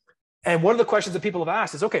 And one of the questions that people have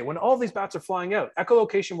asked is, okay, when all these bats are flying out,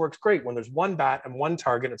 echolocation works great when there's one bat and one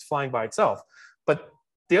target, it's flying by itself. But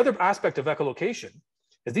the other aspect of echolocation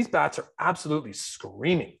is these bats are absolutely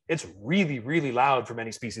screaming. It's really, really loud for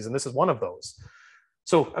many species, and this is one of those.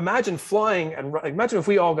 So imagine flying, and imagine if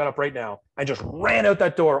we all got up right now and just ran out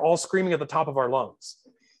that door, all screaming at the top of our lungs.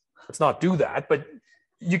 Let's not do that, but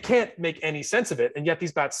you can't make any sense of it, and yet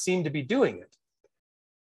these bats seem to be doing it,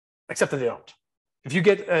 except that they don't. If you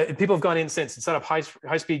get, people have gone in since and set up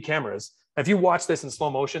high-speed cameras. If you watch this in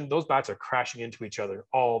slow motion, those bats are crashing into each other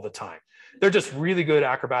all the time. They're just really good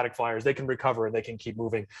acrobatic flyers. They can recover and they can keep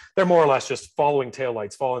moving. They're more or less just following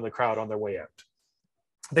taillights, following the crowd on their way out.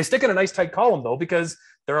 They stick in a nice tight column though, because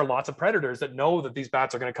there are lots of predators that know that these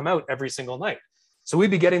bats are going to come out every single night. So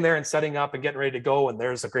we'd be getting there and setting up and getting ready to go. And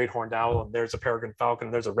there's a great horned owl, and there's a peregrine falcon,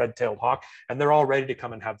 and there's a red-tailed hawk, and they're all ready to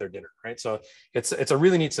come and have their dinner, right? So it's a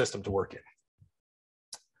really neat system to work in.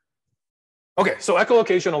 Okay, so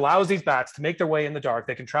echolocation allows these bats to make their way in the dark.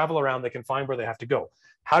 They can travel around, they can find where they have to go.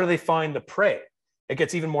 How do they find the prey? It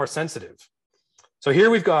gets even more sensitive. So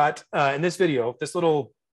here we've got, in this video, this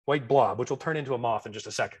little white blob, which will turn into a moth in just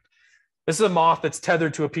a second. This is a moth that's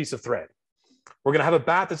tethered to a piece of thread. We're gonna have a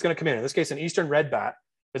bat that's gonna come in this case, an eastern red bat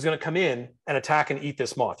is gonna come in and attack and eat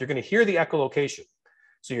this moth. You're gonna hear the echolocation.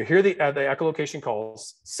 So you hear the echolocation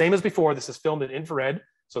calls, same as before. This is filmed in infrared.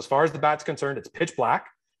 So as far as the bat's concerned, it's pitch black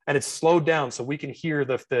and it's slowed down so we can hear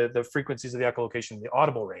the frequencies of the echolocation in the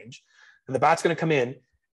audible range. And the bat's gonna come in.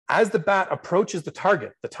 As the bat approaches the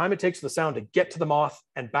target, the time it takes for the sound to get to the moth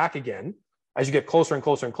and back again, as you get closer and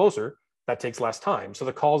closer and closer, that takes less time. So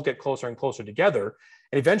the calls get closer and closer together.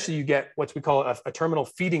 And eventually you get what we call a terminal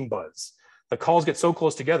feeding buzz. The calls get so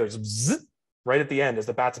close together, it's zzz, right at the end as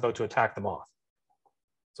the bat's about to attack the moth.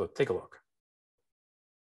 So take a look.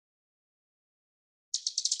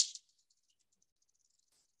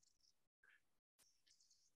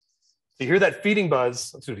 So you hear that feeding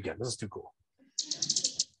buzz. Let's do it again. This is too cool.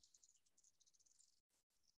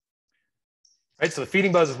 Right, so the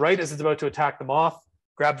feeding buzz is right as it's about to attack the moth,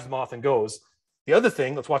 grabs the moth and goes. The other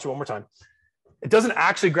thing, let's watch it one more time. It doesn't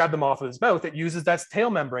actually grab the moth with its mouth. It uses that tail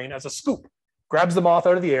membrane as a scoop, grabs the moth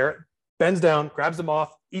out of the air, bends down, grabs the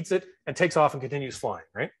moth, eats it, and takes off and continues flying,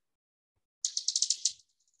 right?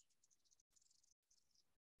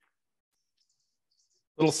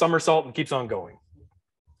 Little somersault and keeps on going.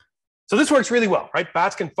 So this works really well, right?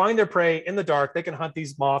 Bats can find their prey in the dark. They can hunt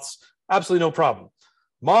these moths, absolutely no problem.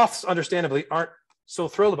 Moths, understandably, aren't so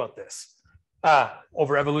thrilled about this.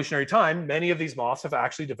 Over evolutionary time, many of these moths have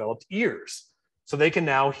actually developed ears. So they can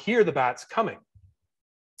now hear the bats coming.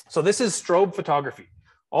 So this is strobe photography.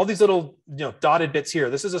 All these little dotted bits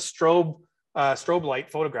here, this is a strobe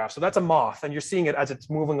light photograph. So that's a moth, and you're seeing it as it's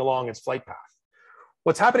moving along its flight path.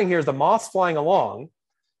 What's happening here is the moth's flying along,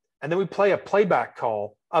 and then we play a playback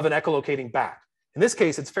call of an echolocating bat. In this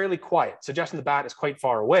case, it's fairly quiet, suggesting the bat is quite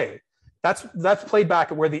far away. That's played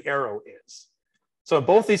back at where the arrow is. So in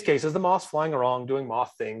both these cases, the moth's flying around doing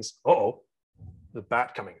moth things. Uh-oh, the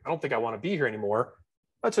bat coming. I don't think I want to be here anymore.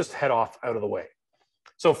 Let's just head off out of the way.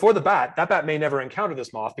 So for the bat, that bat may never encounter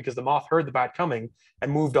this moth because the moth heard the bat coming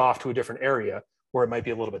and moved off to a different area where it might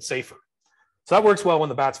be a little bit safer. So that works well when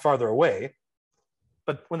the bat's farther away.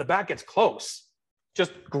 But when the bat gets close,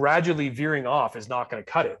 just gradually veering off is not going to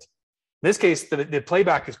cut it. In this case, the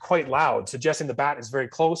playback is quite loud, suggesting the bat is very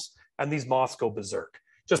close, and these moths go berserk,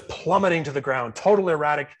 just plummeting to the ground, total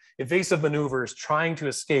erratic, evasive maneuvers, trying to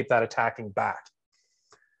escape that attacking bat.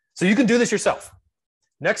 So you can do this yourself.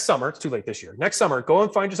 Next summer, it's too late this year. Next summer, go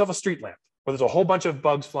and find yourself a street lamp where there's a whole bunch of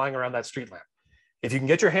bugs flying around that street lamp. If you can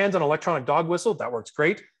get your hands on an electronic dog whistle, that works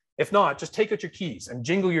great. If not, just take out your keys and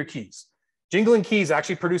jingle your keys. Jingling keys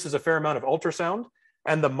actually produces a fair amount of ultrasound,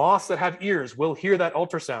 and the moths that have ears will hear that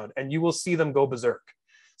ultrasound and you will see them go berserk.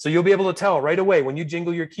 So you'll be able to tell right away when you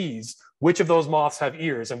jingle your keys, which of those moths have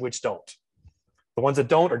ears and which don't. The ones that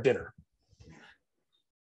don't are dinner.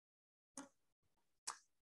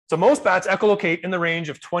 So most bats echolocate in the range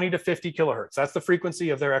of 20 to 50 kilohertz. That's the frequency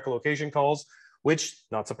of their echolocation calls, which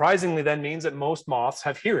not surprisingly then means that most moths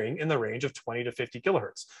have hearing in the range of 20 to 50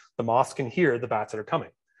 kilohertz. The moths can hear the bats that are coming.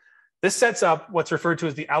 This sets up what's referred to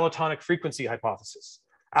as the allotonic frequency hypothesis.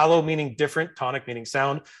 Allo meaning different, tonic meaning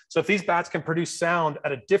sound. So if these bats can produce sound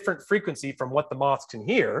at a different frequency from what the moths can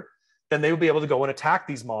hear, then they will be able to go and attack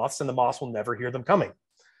these moths and the moths will never hear them coming.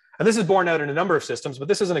 And this is borne out in a number of systems, but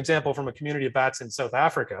this is an example from a community of bats in South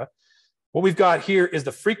Africa. What we've got here is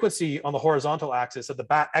the frequency on the horizontal axis that the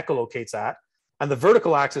bat echolocates at, and the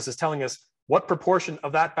vertical axis is telling us what proportion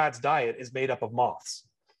of that bat's diet is made up of moths.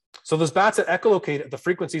 So those bats that echolocate at the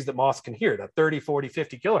frequencies that moths can hear, that 30, 40,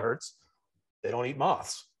 50 kilohertz, they don't eat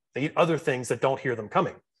moths. They eat other things that don't hear them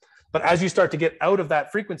coming. But as you start to get out of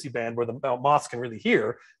that frequency band where the moths can really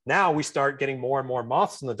hear, now we start getting more and more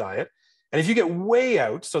moths in the diet. And if you get way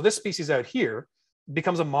out, so this species out here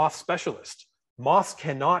becomes a moth specialist. Moths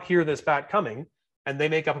cannot hear this bat coming, and they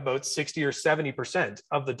make up about 60 or 70%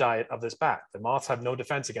 of the diet of this bat. The moths have no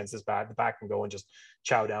defense against this bat. The bat can go and just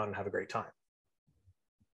chow down and have a great time.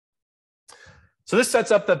 So this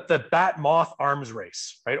sets up the bat-moth arms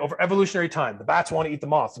race, right? Over evolutionary time, the bats want to eat the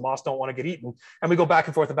moths don't want to get eaten, and we go back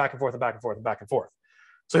and forth and back and forth and back and forth and back and forth.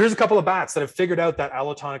 So here's a couple of bats that have figured out that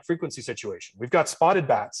allotonic frequency situation. We've got spotted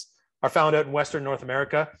bats, are found out in Western North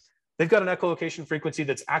America. They've got an echolocation frequency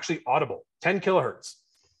that's actually audible, 10 kilohertz.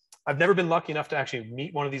 I've never been lucky enough to actually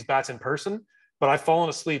meet one of these bats in person, but I've fallen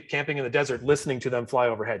asleep camping in the desert, listening to them fly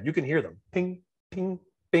overhead. You can hear them, ping, ping,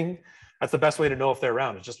 ping. That's the best way to know if they're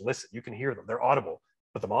around, is just listen. You can hear them. They're audible,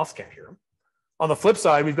 but the moths can't hear them. On the flip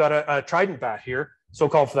side, we've got a trident bat here,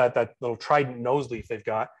 so-called for that little trident nose leaf they've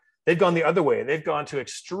got. They've gone the other way. They've gone to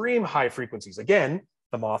extreme high frequencies. Again,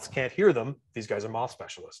 the moths can't hear them. These guys are moth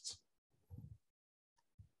specialists.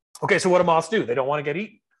 Okay, so what do moths do? They don't want to get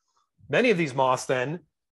eaten. Many of these moths then,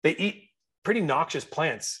 they eat pretty noxious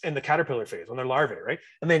plants in the caterpillar phase when they're larvae, right?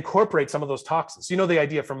 And they incorporate some of those toxins. You know the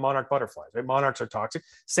idea from monarch butterflies, right? Monarchs are toxic.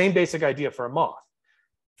 Same basic idea for a moth.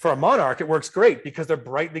 For a monarch, it works great because they're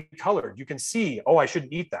brightly colored. You can see, oh, I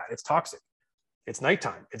shouldn't eat that. It's toxic. It's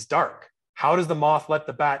nighttime. It's dark. How does the moth let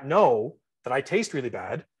the bat know that I taste really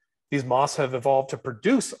bad? These moths have evolved to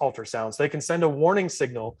produce ultrasounds. They can send a warning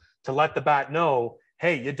signal to let the bat know,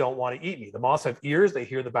 hey, you don't want to eat me. The moths have ears. They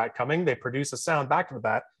hear the bat coming. They produce a sound back to the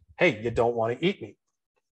bat. Hey, you don't want to eat me.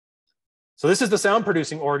 So this is the sound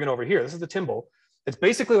producing organ over here. This is the timbal. It's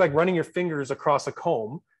basically like running your fingers across a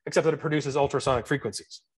comb, except that it produces ultrasonic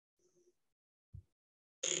frequencies.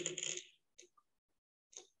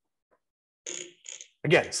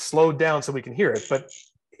 Again, slowed down so we can hear it, but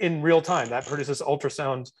in real time, that produces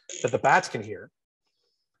ultrasound that the bats can hear.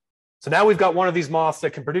 So now we've got one of these moths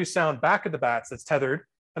that can produce sound back at the bats that's tethered,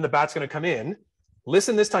 and the bat's going to come in.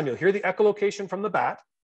 Listen this time, you'll hear the echolocation from the bat,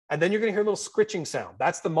 and then you're going to hear a little scritching sound.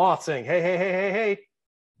 That's the moth saying, hey, hey, hey, hey, hey,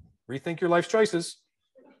 rethink your life's choices.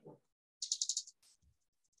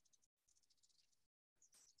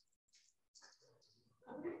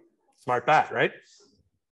 Smart bat, right?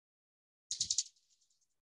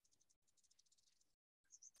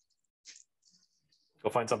 Go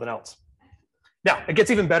find something else. Now, it gets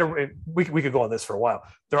even better. We could go on this for a while.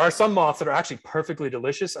 There are some moths that are actually perfectly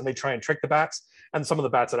delicious, and they try and trick the bats, and some of the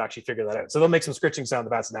bats that actually figure that out. So they'll make some scritching sound. The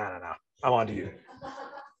bats, nah, I'm on to you.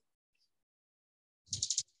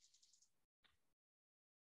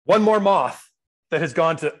 One more moth that has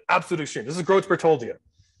gone to absolute extreme. This is Grote's Bertholdia.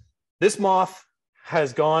 This moth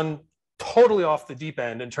has gone totally off the deep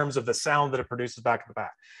end in terms of the sound that it produces back at the bat.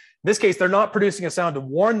 In this case, they're not producing a sound to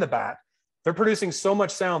warn the bat. They're producing so much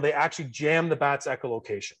sound, they actually jam the bat's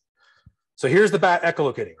echolocation. So here's the bat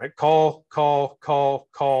echolocating, right? Call, call, call,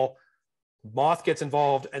 call. Moth gets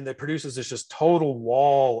involved, and it produces this just total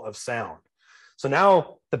wall of sound. So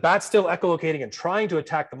now the bat's still echolocating and trying to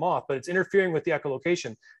attack the moth, but it's interfering with the echolocation.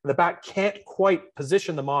 And the bat can't quite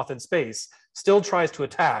position the moth in space, still tries to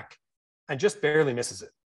attack, and just barely misses it.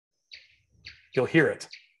 You'll hear it.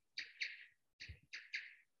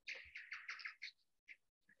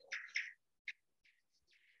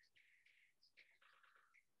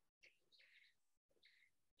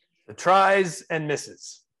 It tries and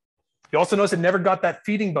misses. You also notice it never got that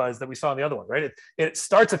feeding buzz that we saw in the other one, right? It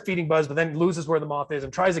starts a feeding buzz, but then loses where the moth is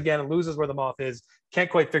and tries again and loses where the moth is. Can't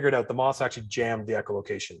quite figure it out. The moth's actually jammed the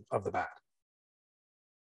echolocation of the bat.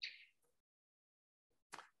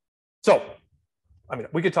 So, I mean,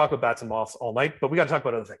 we could talk about bats and moths all night, but we got to talk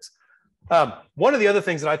about other things. One of the other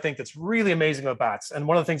things that I think that's really amazing about bats, and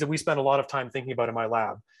one of the things that we spend a lot of time thinking about in my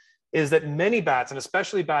lab, is that many bats, and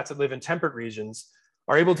especially bats that live in temperate regions,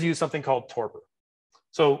 are able to use something called torpor.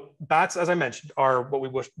 So bats, as I mentioned, are what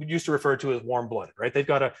we used to refer to as warm-blooded, right? They've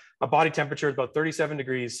got a body temperature of about 37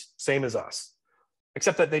 degrees, same as us,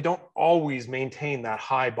 except that they don't always maintain that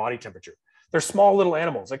high body temperature. They're small little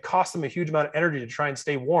animals. It costs them a huge amount of energy to try and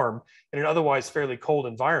stay warm in an otherwise fairly cold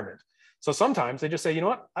environment. So sometimes they just say, you know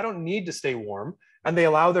what, I don't need to stay warm. And they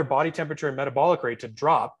allow their body temperature and metabolic rate to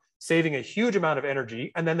drop, saving a huge amount of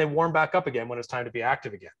energy. And then they warm back up again when it's time to be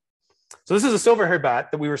active again. So this is a silver-haired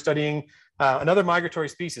bat that we were studying, another migratory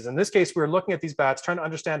species. In this case, we were looking at these bats, trying to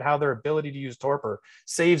understand how their ability to use torpor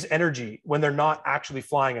saves energy when they're not actually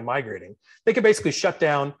flying and migrating. They can basically shut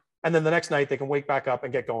down, and then the next night they can wake back up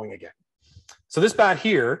and get going again. So this bat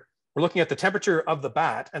here, we're looking at the temperature of the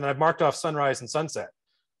bat, and I've marked off sunrise and sunset.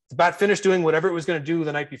 The bat finished doing whatever it was going to do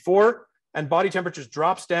the night before, and body temperature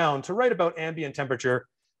drops down to right about ambient temperature,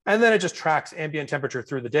 and then it just tracks ambient temperature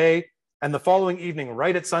through the day. And the following evening,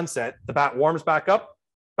 right at sunset, the bat warms back up,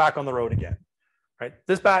 back on the road again, right?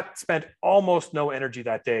 This bat spent almost no energy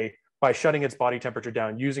that day by shutting its body temperature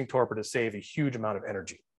down, using torpor to save a huge amount of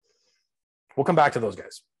energy. We'll come back to those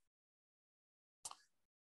guys.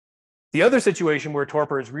 The other situation where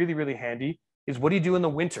torpor is really, really handy is what do you do in the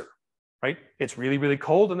winter, right? It's really, really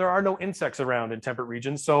cold and there are no insects around in temperate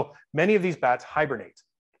regions. So many of these bats hibernate.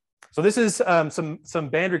 So this is some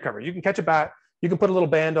band recovery. You can catch a bat, you can put a little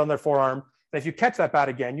band on their forearm. And if you catch that bat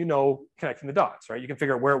again, you know, connecting the dots, right? You can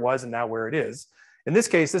figure out where it was and now where it is. In this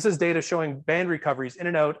case, this is data showing band recoveries in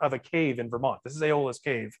and out of a cave in Vermont. This is Aeolus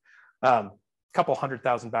Cave. couple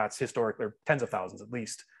 100,000 bats historically, or tens of thousands at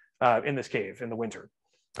least, in this cave in the winter.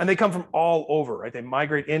 And they come from all over, right? They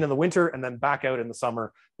migrate in the winter and then back out in the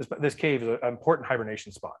summer. This cave is an important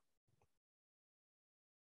hibernation spot.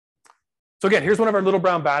 So again, here's one of our little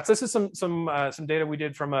brown bats. This is some data we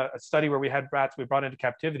did from a study where we had bats we brought into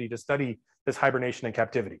captivity to study this hibernation in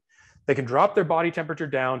captivity. They can drop their body temperature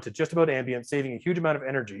down to just about ambient, saving a huge amount of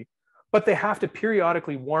energy, but they have to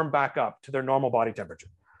periodically warm back up to their normal body temperature.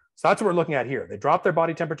 So that's what we're looking at here. They drop their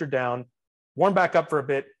body temperature down, warm back up for a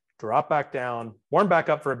bit, drop back down, warm back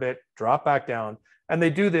up for a bit, drop back down. And they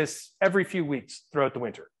do this every few weeks throughout the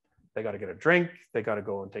winter. They got to get a drink. They got to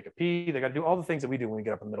go and take a pee. They got to do all the things that we do when we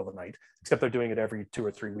get up in the middle of the night, except they're doing it every 2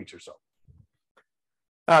 or 3 weeks or so.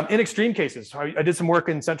 In extreme cases, I did some work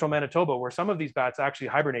in central Manitoba where some of these bats actually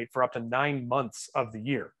hibernate for up to 9 months of the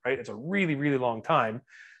year, right? It's a really, really long time.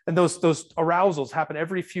 And those arousals happen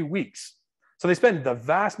every few weeks. So they spend the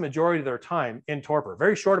vast majority of their time in torpor,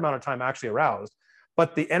 very short amount of time actually aroused,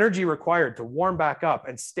 but the energy required to warm back up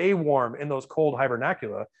and stay warm in those cold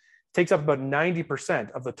hibernacula takes up about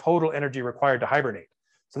 90% of the total energy required to hibernate.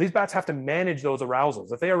 So these bats have to manage those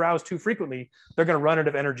arousals. If they arouse too frequently, they're going to run out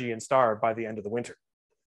of energy and starve by the end of the winter.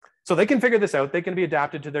 So they can figure this out. They can be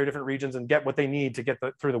adapted to their different regions and get what they need to get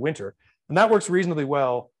through the winter. And that works reasonably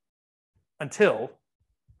well until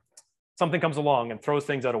something comes along and throws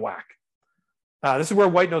things out of whack. This is where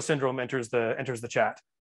white nose syndrome enters the chat.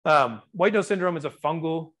 White nose syndrome is a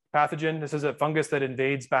fungal pathogen. This is a fungus that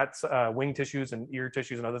invades bats' wing tissues and ear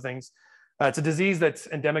tissues and other things. It's a disease that's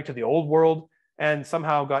endemic to the old world and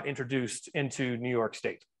somehow got introduced into New York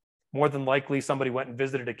State. More than likely, somebody went and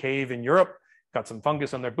visited a cave in Europe, got some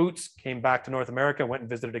fungus on their boots, came back to North America, went and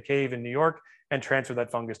visited a cave in New York, and transferred that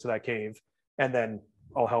fungus to that cave. And then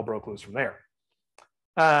all hell broke loose from there.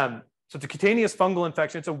 So it's a cutaneous fungal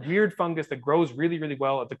infection. It's a weird fungus that grows really, really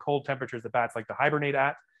well at the cold temperatures that bats like to hibernate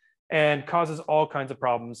at, and causes all kinds of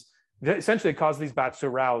problems. Essentially, it causes these bats to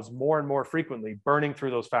arouse more and more frequently, burning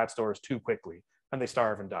through those fat stores too quickly, and they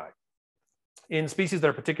starve and die. In species that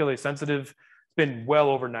are particularly sensitive, it's been well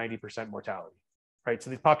over 90% mortality, right? So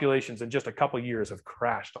these populations in just a couple of years have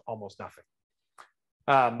crashed to almost nothing.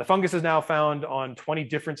 The fungus is now found on 20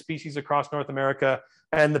 different species across North America,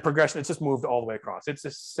 and the progression, it's just moved all the way across. It's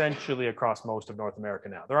essentially across most of North America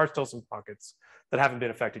now. There are still some pockets that haven't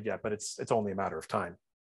been affected yet, but it's only a matter of time.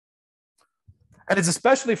 And it's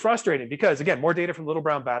especially frustrating because, again, more data from little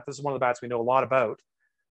brown bat. This is one of the bats we know a lot about.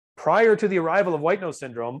 Prior to the arrival of white nose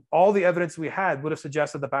syndrome, all the evidence we had would have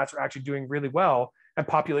suggested the bats are actually doing really well and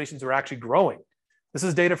populations are actually growing. This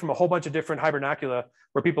is data from a whole bunch of different hibernacula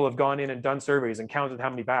where people have gone in and done surveys and counted how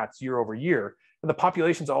many bats year over year. And the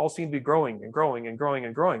populations all seem to be growing and growing and growing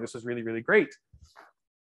and growing. This is really, really great.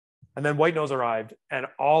 And then white nose arrived and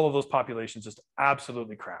all of those populations just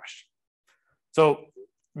absolutely crashed. So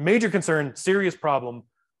major concern, serious problem,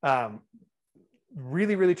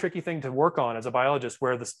 really, really tricky thing to work on as a biologist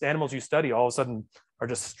where the animals you study all of a sudden are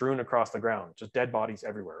just strewn across the ground, just dead bodies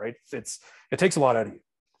everywhere, right? It takes a lot out of you.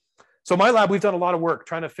 So my lab, we've done a lot of work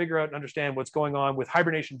trying to figure out and understand what's going on with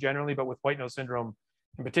hibernation generally, but with white nose syndrome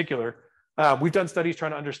in particular. We've done studies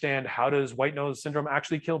trying to understand how does white nose syndrome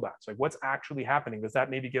actually kill bats? Like what's actually happening? Does that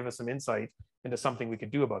maybe give us some insight into something we could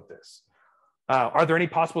do about this? Are there any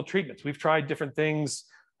possible treatments? We've tried different things.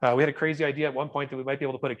 We had a crazy idea at one point that we might be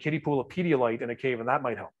able to put a kiddie pool of Pedialyte in a cave and that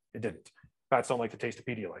might help. It didn't. Bats don't like the taste of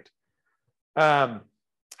Pedialyte.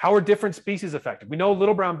 How are different species affected? We know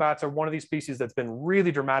little brown bats are one of these species that's been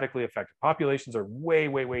really dramatically affected. Populations are way,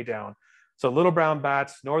 way, way down. So little brown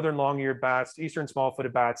bats, northern long-eared bats, eastern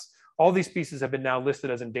small-footed bats, all these species have been now listed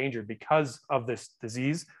as endangered because of this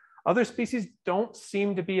disease. Other species don't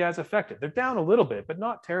seem to be as affected. They're down a little bit, but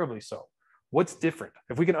not terribly so. What's different?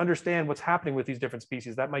 If we can understand what's happening with these different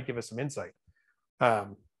species, that might give us some insight. Not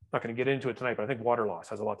going to get into it tonight, but I think water loss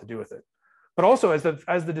has a lot to do with it. But also as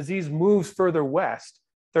the disease moves further west,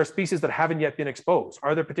 there are species that haven't yet been exposed.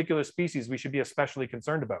 Are there particular species we should be especially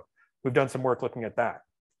concerned about? We've done some work looking at that.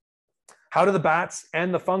 How do the bats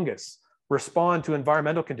and the fungus respond to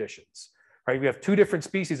environmental conditions? Right? We have two different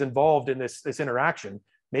species involved in this interaction.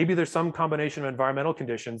 Maybe there's some combination of environmental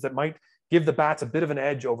conditions that might give the bats a bit of an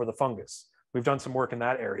edge over the fungus. We've done some work in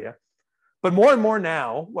that area. But more and more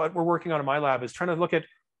now, what we're working on in my lab is trying to look at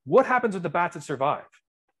what happens with the bats that survive.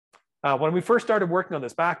 When we first started working on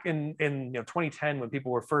this back in 2010, when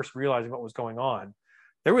people were first realizing what was going on,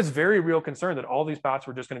 there was very real concern that all these bats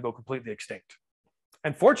were just going to go completely extinct.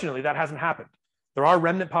 And fortunately, that hasn't happened. There are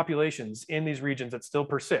remnant populations in these regions that still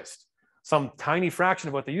persist, some tiny fraction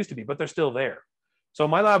of what they used to be, but they're still there. So in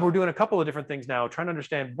my lab, we're doing a couple of different things now, trying to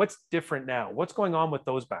understand what's different now, what's going on with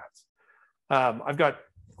those bats. I've got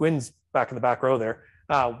Gwen's back in the back row there.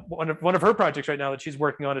 One of her projects right now that she's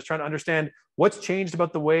working on is trying to understand what's changed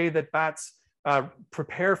about the way that bats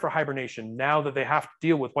prepare for hibernation now that they have to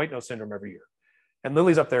deal with white nose syndrome every year. And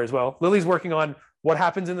Lily's up there as well. Lily's working on what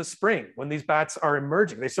happens in the spring when these bats are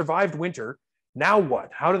emerging. They survived winter. Now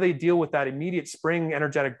what? How do they deal with that immediate spring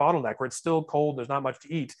energetic bottleneck where it's still cold, there's not much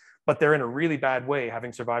to eat, but they're in a really bad way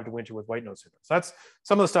having survived a winter with white nose syndrome. So that's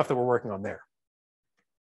some of the stuff that we're working on there.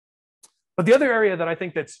 But the other area that I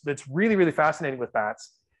think that's really, really fascinating with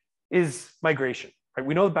bats is migration. Right?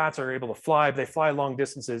 We know that bats are able to fly, they fly long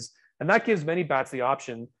distances, and that gives many bats the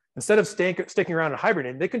option, instead of sticking around and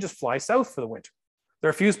hibernating, they can just fly south for the winter. There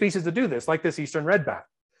are a few species that do this, like this eastern red bat.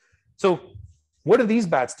 So what do these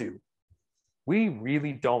bats do? We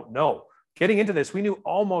really don't know. Getting into this, we knew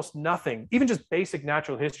almost nothing, even just basic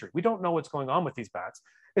natural history. We don't know what's going on with these bats.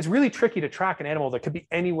 It's really tricky to track an animal that could be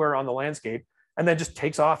anywhere on the landscape and then just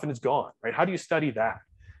takes off and is gone, right? How do you study that?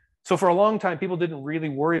 So for a long time, people didn't really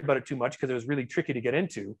worry about it too much because it was really tricky to get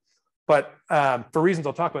into. But for reasons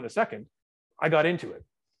I'll talk about in a second, I got into it.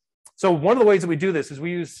 So one of the ways that we do this is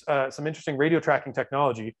we use some interesting radio tracking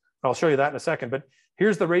technology. I'll show you that in a second, but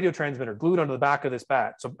here's the radio transmitter glued onto the back of this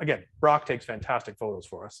bat. So again, Brock takes fantastic photos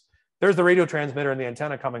for us. There's the radio transmitter and the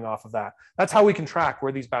antenna coming off of that. That's how we can track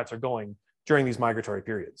where these bats are going during these migratory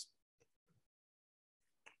periods.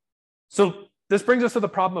 So this brings us to the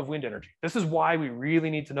problem of wind energy. This is why we really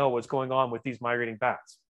need to know what's going on with these migrating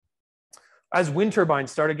bats. As wind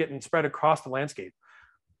turbines started getting spread across the landscape,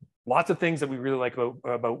 lots of things that we really like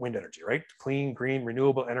about wind energy, right? Clean, green,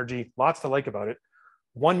 renewable energy, lots to like about it.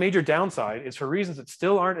 One major downside is, for reasons that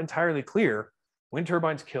still aren't entirely clear, wind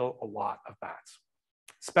turbines kill a lot of bats,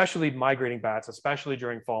 especially migrating bats, especially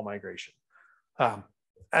during fall migration.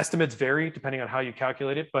 Estimates vary depending on how you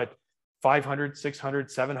calculate it, but 500,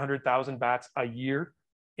 600, 700,000 bats a year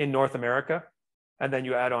in North America. And then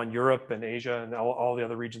you add on Europe and Asia and all the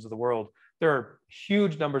other regions of the world. There are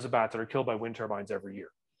huge numbers of bats that are killed by wind turbines every year.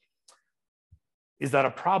 Is that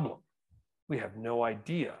a problem? We have no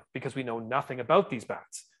idea because we know nothing about these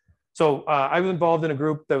bats. So I was involved in a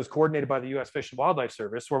group that was coordinated by the US Fish and Wildlife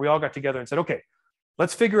Service, where we all got together and said, okay,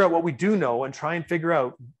 let's figure out what we do know and try and figure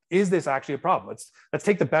out, is this actually a problem? Let's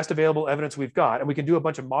take the best available evidence we've got, and we can do a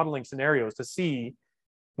bunch of modeling scenarios to see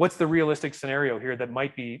what's the realistic scenario here that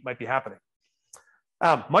might be happening.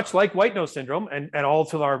 Much like white nose syndrome, and all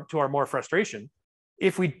to our more frustration,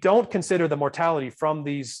 if we don't consider the mortality from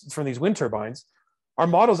these wind turbines, our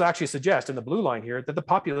models actually suggest, in the blue line here, that the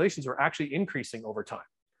populations are actually increasing over time.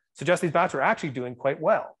 Suggest these bats are actually doing quite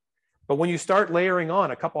well. But when you start layering on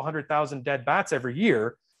a couple 100,000 dead bats every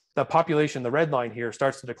year, the population, the red line here,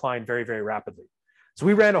 starts to decline very, very rapidly. So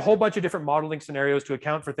we ran a whole bunch of different modeling scenarios to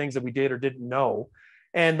account for things that we did or didn't know.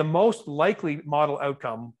 And the most likely model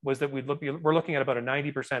outcome was that we're looking at about a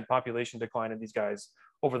 90% population decline in these guys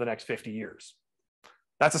over the next 50 years.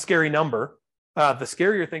 That's a scary number. The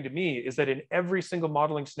scarier thing to me is that in every single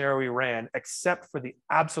modeling scenario we ran, except for the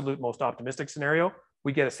absolute most optimistic scenario,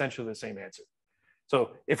 we get essentially the same answer.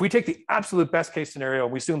 So if we take the absolute best case scenario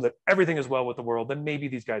and we assume that everything is well with the world, then maybe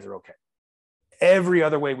these guys are okay. Every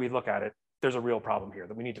other way we look at it, there's a real problem here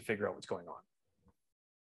that we need to figure out what's going on.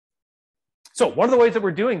 So one of the ways that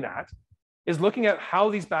we're doing that is looking at how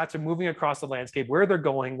these bats are moving across the landscape, where they're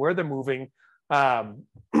going, where they're moving.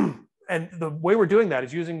 And the way we're doing that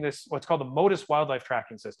is using this, what's called the MODIS wildlife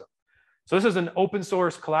tracking system. So this is an open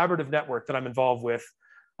source collaborative network that I'm involved with.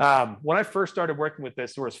 When I first started working with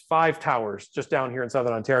this, there was 5 towers just down here in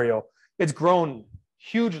Southern Ontario. It's grown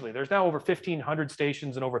hugely. There's now over 1,500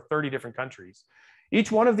 stations in over 30 different countries.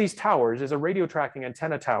 Each one of these towers is a radio tracking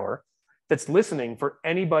antenna tower that's listening for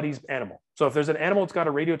anybody's animal. So if there's an animal that's got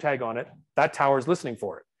a radio tag on it, that tower is listening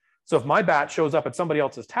for it. So if my bat shows up at somebody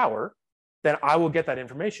else's tower, then I will get that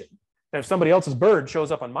information. And if somebody else's bird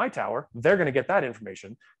shows up on my tower, they're going to get that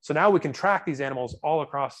information. So now we can track these animals all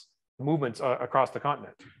across movements across the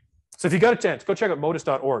continent. So if you got a chance, go check out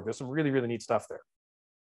modis.org. There's some really, really neat stuff there.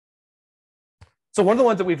 So one of the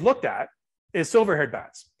ones that we've looked at is silver-haired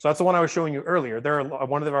bats. So that's the one I was showing you earlier. They're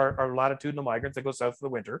one of our latitudinal migrants that go south for the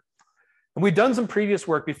winter. And we've done some previous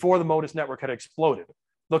work before the MODIS network had exploded,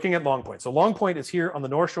 looking at Long Point. So Long Point is here on the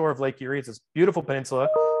north shore of Lake Erie. It's this beautiful peninsula.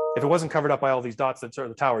 If it wasn't covered up by all these dots that are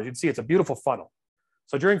the towers, you'd see it's a beautiful funnel.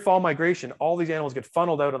 So during fall migration, all these animals get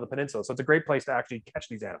funneled out on the peninsula. So it's a great place to actually catch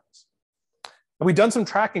these animals. And we've done some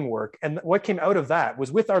tracking work. And what came out of that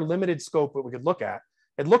was, with our limited scope that we could look at,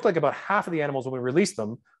 it looked like about half of the animals, when we released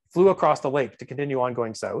them, flew across the lake to continue on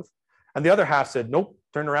going south. And the other half said, nope,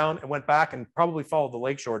 turned around and went back and probably followed the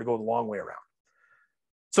lake shore to go the long way around.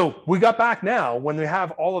 So we got back now when we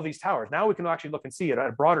have all of these towers. Now we can actually look and see it at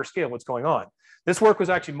a broader scale what's going on. This work was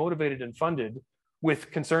actually motivated and funded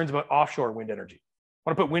with concerns about offshore wind energy. I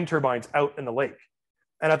want to put wind turbines out in the lake.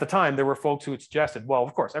 And at the time, there were folks who had suggested, well,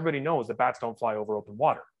 of course, everybody knows that bats don't fly over open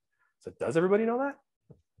water. So does everybody know that?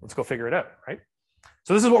 Let's go figure it out, right?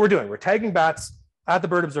 So this is what we're doing. We're tagging bats at the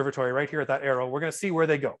bird observatory right here at that arrow. We're going to see where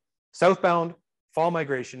they go. Southbound, fall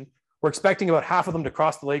migration. We're expecting about half of them to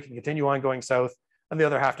cross the lake and continue on going south, and the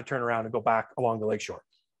other half to turn around and go back along the lakeshore.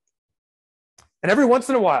 And every once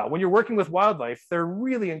in a while, when you're working with wildlife, they're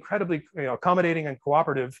really incredibly accommodating and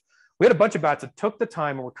cooperative. We had a bunch of bats that took the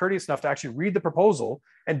time and were courteous enough to actually read the proposal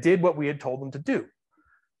and did what we had told them to do.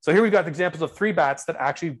 So here we've got examples of 3 bats that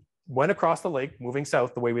actually went across the lake, moving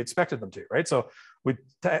south the way we expected them to, right? So we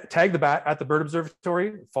tag the bat at the bird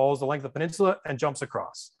observatory, follows the length of the peninsula and jumps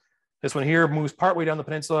across. This one here moves partway down the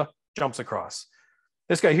peninsula, jumps across.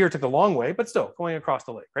 This guy here took the long way, but still going across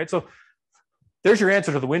the lake, right? So there's your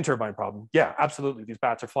answer to the wind turbine problem. Yeah, absolutely. These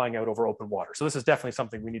bats are flying out over open water. So this is definitely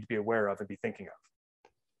something we need to be aware of and be thinking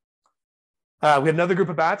of. We had another group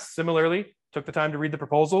of bats, similarly, took the time to read the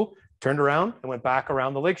proposal, turned around and went back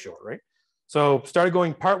around the lakeshore, right? So started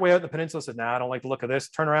going partway out the peninsula, said, nah, I don't like the look of this,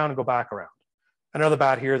 turn around and go back around. Another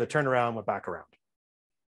bat here that turned around, went back around.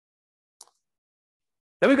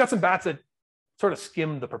 Then we've got some bats that sort of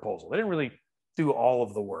skimmed the proposal. They didn't really do all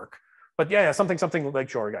of the work, but yeah, something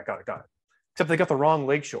lakeshore, got it. Except they got the wrong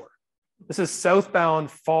lakeshore. This is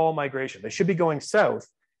southbound fall migration. They should be going south,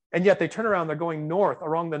 and yet they turn around, they're going north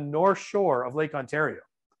along the north shore of Lake Ontario.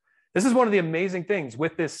 This is one of the amazing things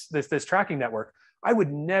with this tracking network. I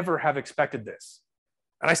would never have expected this.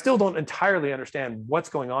 And I still don't entirely understand what's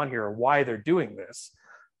going on here or why they're doing this,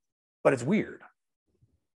 but it's weird.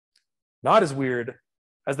 Not as weird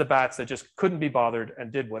as the bats that just couldn't be bothered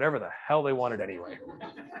and did whatever the hell they wanted anyway.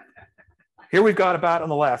 Here we've got a bat on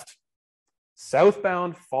the left,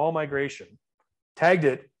 southbound fall migration, tagged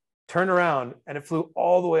it, turned around, and it flew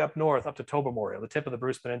all the way up north, up to Tobermory, the tip of the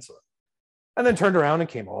Bruce Peninsula, and then turned around and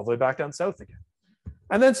came all the way back down south again.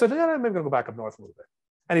 And then said, yeah, maybe I'm gonna go back up north a little bit,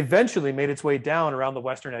 and eventually made its way down around the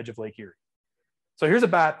western edge of Lake Erie. So here's a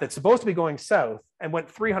bat that's supposed to be going south and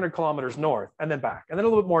went 300 kilometers north and then back, and then a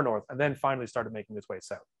little bit more north, and then finally started making its way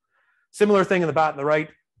south. Similar thing in the bat on the right,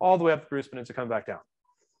 all the way up the Bruce Peninsula, coming back down.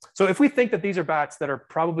 So if we think that these are bats that are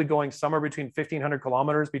probably going somewhere between 1,500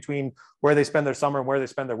 kilometers between where they spend their summer and where they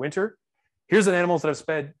spend their winter, here's the animals that have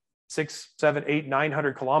spent 600, 700, 800,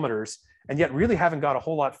 900 kilometers and yet really haven't got a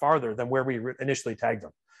whole lot farther than where we initially tagged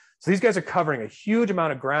them. So these guys are covering a huge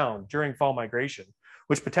amount of ground during fall migration,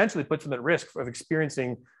 which potentially puts them at risk of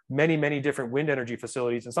experiencing many, many different wind energy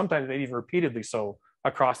facilities, and sometimes maybe even repeatedly so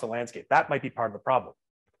across the landscape. That might be part of the problem.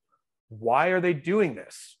 Why are they doing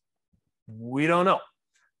this? We don't know.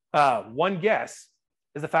 One guess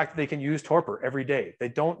is the fact that they can use torpor every day. They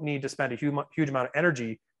don't need to spend a huge amount of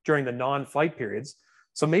energy during the non-flight periods.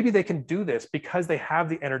 So maybe they can do this because they have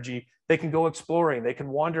the energy. They can go exploring, they can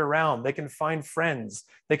wander around, they can find friends,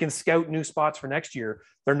 they can scout new spots for next year.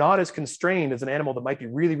 They're not as constrained as an animal that might be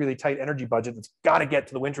really, really tight energy budget that's got to get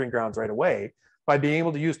to the wintering grounds right away. By being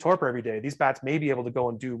able to use torpor every day, these bats may be able to go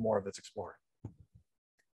and do more of this exploring.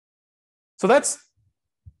 So that's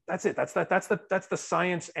it. That's the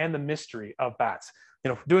science and the mystery of bats.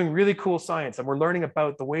 Doing really cool science, and we're learning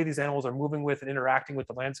about the way these animals are moving with and interacting with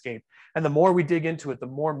the landscape. And the more we dig into it, the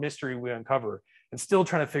more mystery we uncover, and still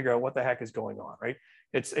trying to figure out what the heck is going on, right?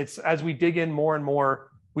 It's as we dig in more and more,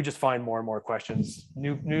 we just find more and more questions,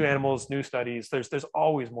 new animals, new studies. There's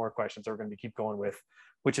always more questions that we're going to keep going with,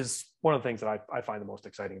 which is one of the things that I find the most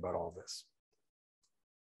exciting about all of this.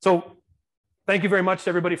 So thank you very much to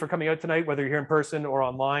everybody for coming out tonight, whether you're here in person or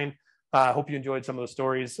online. I hope you enjoyed some of the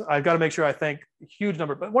stories. I've got to make sure I thank a huge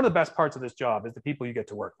number, but one of the best parts of this job is the people you get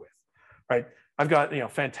to work with, right? I've got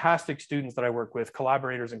fantastic students that I work with,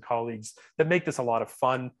 collaborators and colleagues that make this a lot of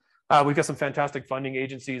fun. We've got some fantastic funding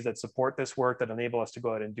agencies that support this work, that enable us to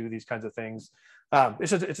go out and do these kinds of things.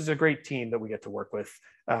 It's just a great team that we get to work with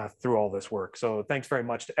through all this work. So thanks very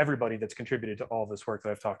much to everybody that's contributed to all this work that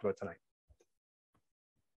I've talked about tonight.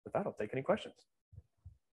 With that, I'll take any questions.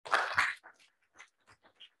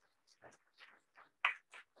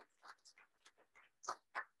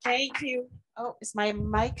 Thank you. Oh, is my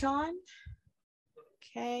mic on?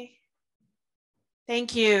 Okay.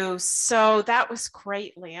 Thank you. So that was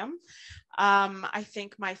great, Liam. I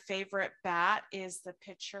think my favorite bat is the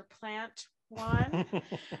pitcher plant one.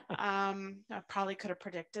 I probably could have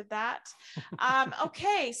predicted that.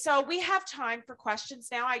 Okay, so we have time for questions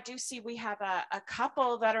now. I do see we have a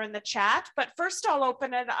couple that are in the chat, but first I'll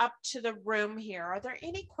open it up to the room here. Are there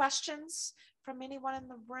any questions from anyone in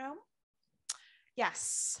the room?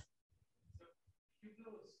 Yes.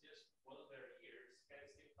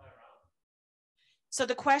 So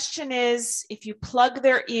the question is, if you plug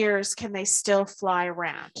their ears, can they still fly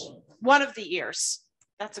around? One of the ears.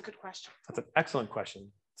 That's a good question. That's an excellent question.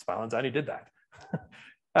 Spallanzani did that.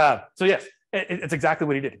 So yes, it's exactly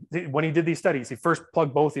what he did. When he did these studies, he first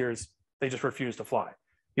plugged both ears. They just refused to fly.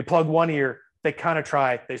 You plug one ear, they kind of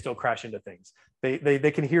try, they still crash into things.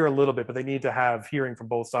 They can hear a little bit, but they need to have hearing from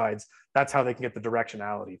both sides. That's how they can get the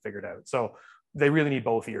directionality figured out. So they really need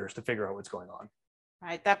both ears to figure out what's going on.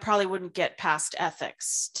 Right. That probably wouldn't get past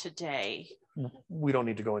ethics today. We don't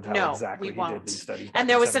need to go into how exactly he did these studies. And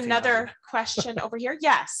there was another question over here.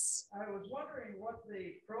 Yes. I was wondering what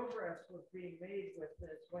the progress was being made with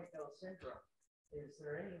this white-nose syndrome. Is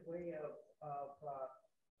there any way of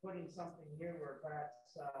putting something here where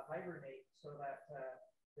bats hibernate so that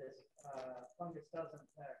this fungus doesn't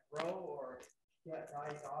grow or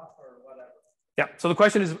dies off or whatever? Yeah. So the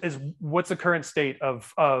question is what's the current state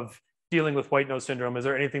of dealing with white-nose syndrome? Is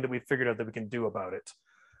there anything that we've figured out that we can do about it?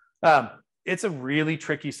 It's a really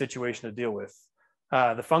tricky situation to deal with.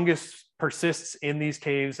 The fungus persists in these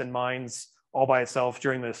caves and mines all by itself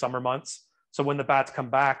during the summer months. So when the bats come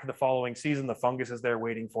back the following season, the fungus is there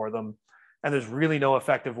waiting for them. And there's really no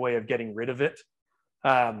effective way of getting rid of it.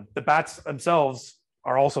 The bats themselves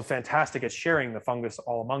are also fantastic at sharing the fungus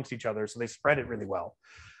all amongst each other. So they spread it really well.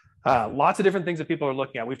 Lots of different things that people are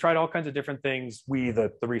looking at. We've tried all kinds of different things.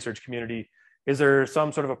 The research community. Is there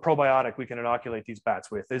some sort of a probiotic we can inoculate these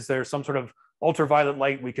bats with? Is there some sort of ultraviolet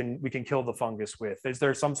light we can kill the fungus with? Is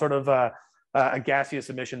there some sort of a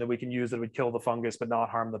gaseous emission that we can use that would kill the fungus but not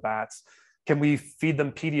harm the bats? Can we feed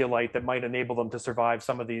them Pedialyte that might enable them to survive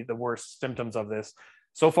some of the worst symptoms of this?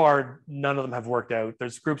 So far, none of them have worked out.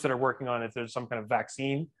 There's groups that are working on if there's some kind of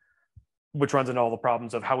vaccine, which runs into all the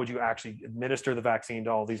problems of how would you actually administer the vaccine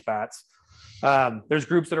to all these bats. There's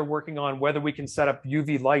groups that are working on whether we can set up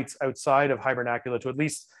UV lights outside of hibernacula to at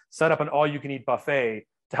least set up an all-you-can-eat buffet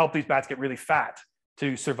to help these bats get really fat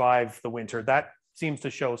to survive the winter. That seems to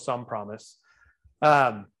show some promise.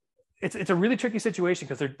 It's a really tricky situation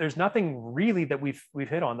because there's nothing really that we've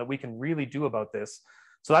hit on that we can really do about this.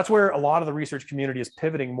 So that's where a lot of the research community is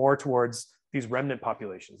pivoting more towards these remnant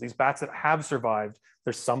populations, these bats that have survived.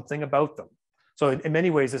 There's something about them. So in many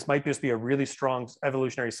ways, this might just be a really strong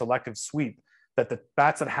evolutionary selective sweep that the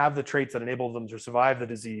bats that have the traits that enable them to survive the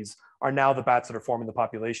disease are now the bats that are forming the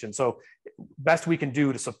population. So best we can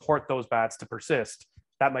do to support those bats to persist,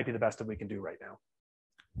 that might be the best that we can do right now.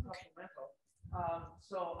 Okay.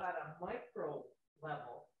 So at a micro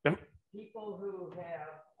level, people who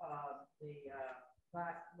have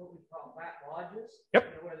what we call bat lodges,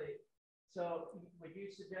 so would you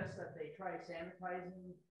suggest that they try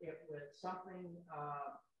sanitizing it with something,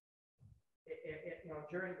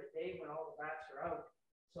 during the day when all the bats are out,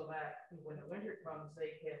 so that when the winter comes,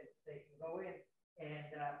 they can go in and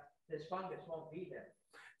this fungus won't be there?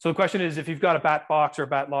 So the question is, if you've got a bat box or a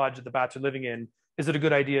bat lodge that the bats are living in, is it a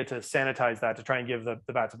good idea to sanitize that to try and give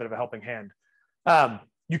the bats a bit of a helping hand?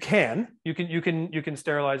 You can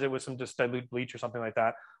sterilize it with some just dilute bleach or something like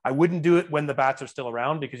that. I wouldn't do it when the bats are still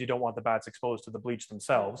around because you don't want the bats exposed to the bleach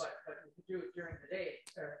themselves. But you could do it during the day,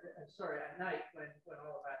 at night when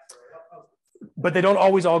all the bats are out. But they don't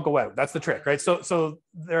always all go out. That's the trick, right? So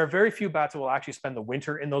there are very few bats that will actually spend the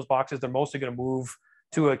winter in those boxes. They're mostly going to move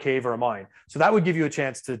to a cave or a mine. So that would give you a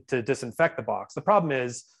chance to disinfect the box. The problem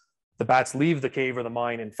is the bats leave the cave or the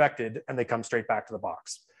mine infected and they come straight back to the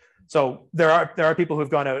box. So there are people who've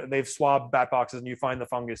gone out and they've swabbed bat boxes and you find the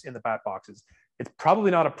fungus in the bat boxes. It's probably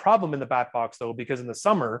not a problem in the bat box though, because in the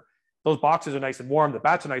summer, those boxes are nice and warm. The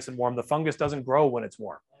bats are nice and warm. The fungus doesn't grow when it's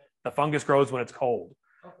warm. The fungus grows when it's cold.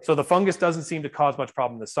 Okay. So the fungus doesn't seem to cause much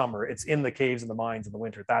problem in the summer. It's in the caves and the mines in the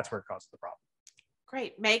winter. That's where it causes the problem.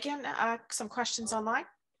 Great. Megan, some questions online?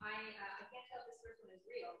 I can't tell if this first one is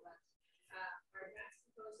real, but are bats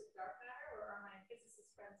composed of dark matter or are my physicist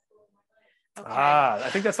friends full of my mind? Okay. I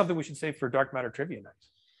think that's something we should save for dark matter trivia night.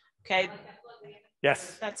 Okay.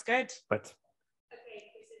 Yes. That's good. But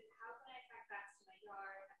Okay. How can I attract bats to my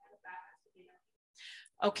yard? I have a bat house to be done.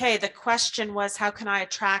 Okay. The question was, how can I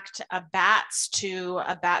attract bats to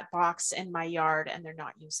a bat box in my yard and they're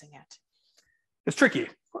not using it? it's tricky.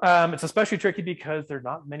 It's especially tricky because there are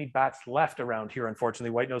not many bats left around here. Unfortunately,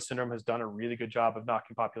 white-nose syndrome has done a really good job of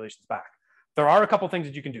knocking populations back. There are a couple things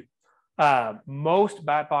that you can do. Most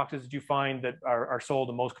bat boxes that you find that are sold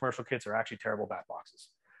in most commercial kits are actually terrible bat boxes.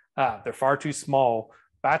 They're far too small.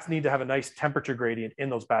 Bats need to have a nice temperature gradient in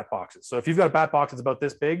those bat boxes. So if you've got a bat box that's about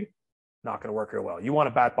this big, not going to work real well. You want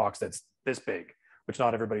a bat box that's this big, which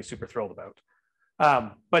not everybody's super thrilled about.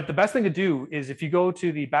 But the best thing to do is if you go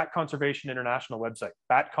to the Bat Conservation International website,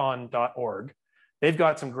 batcon.org, they've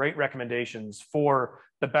got some great recommendations for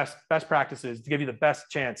the best practices to give you the best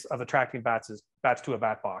chance of attracting bats to a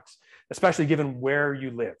bat box, especially given where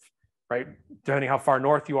you live, right? Depending how far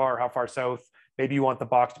north you are, how far south, maybe you want the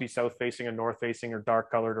box to be south facing or north facing or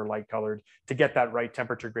dark colored or light colored to get that right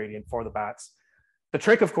temperature gradient for the bats. The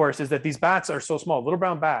trick, of course, is that these bats are so small, little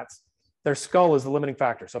brown bats, their skull is the limiting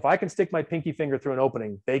factor. So if I can stick my pinky finger through an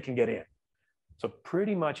opening, they can get in. So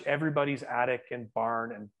pretty much everybody's attic and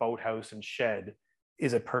barn and boathouse and shed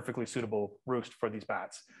is a perfectly suitable roost for these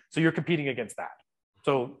bats. So you're competing against that.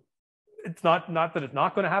 So it's not that it's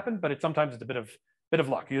not going to happen, but sometimes it's a bit of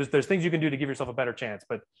luck. There's things you can do to give yourself a better chance,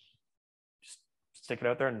 but just stick it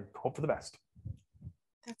out there and hope for the best.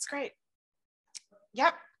 That's great.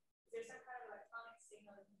 Yep.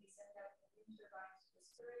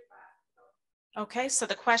 Okay, so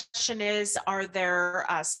the question is, are there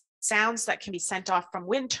sounds that can be sent off from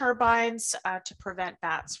wind turbines to prevent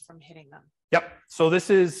bats from hitting them? Yep. So this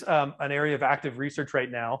is an area of active research right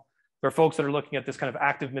now. There are folks that are looking at this kind of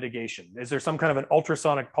active mitigation. Is there some kind of an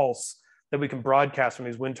ultrasonic pulse that we can broadcast from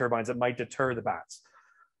these wind turbines that might deter the bats?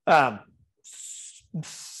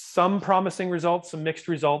 Some promising results, some mixed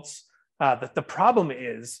results. The problem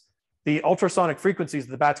is the ultrasonic frequencies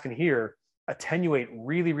that the bats can hear attenuate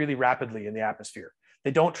really, really rapidly in the atmosphere.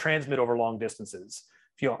 They don't transmit over long distances,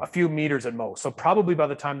 a few meters at most. So probably by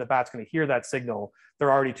the time the bat's going to hear that signal,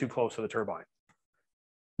 they're already too close to the turbine.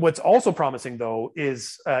 What's also promising, though,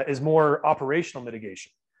 is more operational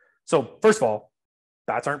mitigation. So first of all,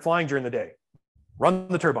 bats aren't flying during the day. Run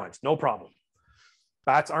the turbines, no problem.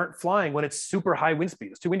 Bats aren't flying when it's super high wind speed.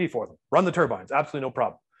 It's too windy for them. Run the turbines, absolutely no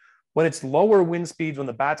problem. When it's lower wind speeds, when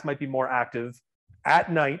the bats might be more active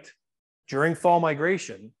at night during fall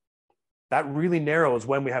migration, that really narrows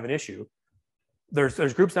when we have an issue.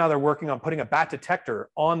 There's groups now that are working on putting a bat detector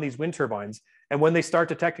on these wind turbines. And when they start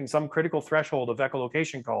detecting some critical threshold of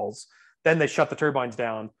echolocation calls, then they shut the turbines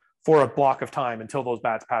down for a block of time until those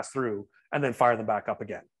bats pass through and then fire them back up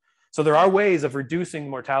again. So there are ways of reducing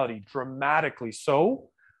mortality dramatically. So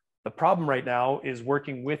the problem right now is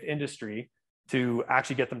working with industry to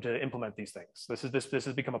actually get them to implement these things. This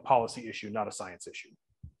has become a policy issue, not a science issue.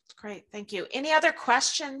 Great, thank you. Any other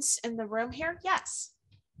questions in the room here? Yes.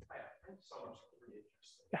 Thank you so much. Really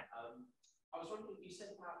interesting. Yeah. I was wondering, you said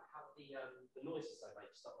about how the noises they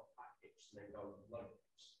make start off high pitch and then go low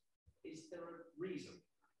pitch. Is there a reason?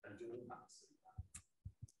 And do all bats do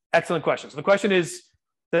that? Excellent question. So the question is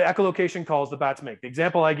the echolocation calls the bats make. The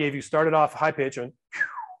example I gave you started off high pitch and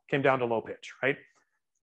came down to low pitch, right?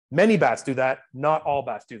 Many bats do that. Not all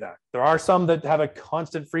bats do that. There are some that have a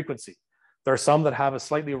constant frequency. There are some that have a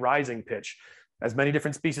slightly rising pitch. As many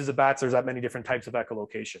different species of bats, there's that many different types of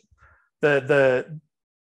echolocation. The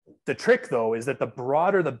trick, though, is that the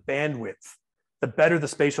broader the bandwidth, the better the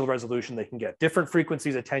spatial resolution they can get. Different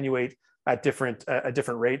frequencies attenuate at different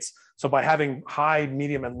rates. So by having high,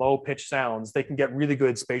 medium, and low pitch sounds, they can get really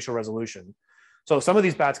good spatial resolution. So some of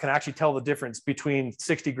these bats can actually tell the difference between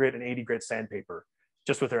 60 grit and 80 grit sandpaper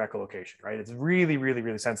just with their echolocation, right? It's really, really,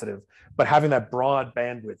 really sensitive, but having that broad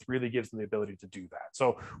bandwidth really gives them the ability to do that.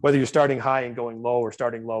 So whether you're starting high and going low or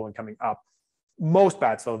starting low and coming up, most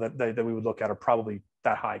bats, though, that we would look at are probably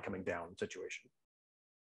that high coming down situation.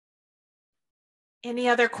 Any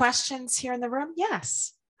other questions here in the room?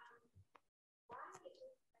 Yes.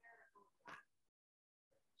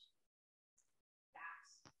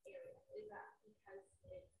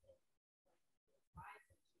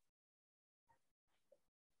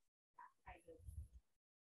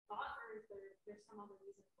 There's some other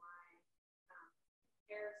reason why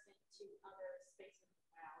comparison to other spaces of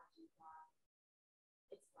biology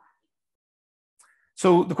it's lacking.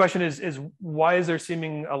 So the question is why is there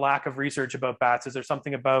seeming a lack of research about bats? Is there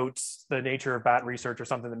something about the nature of bat research or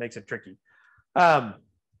something that makes it tricky?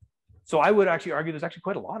 So I would actually argue there's actually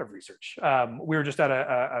quite a lot of research. We were just at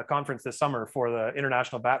a conference this summer for the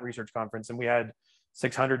International Bat Research Conference, and we had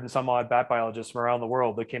 600 and some odd bat biologists from around the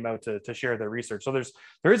world that came out to share their research. So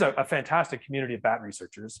there is a fantastic community of bat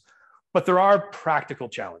researchers, but there are practical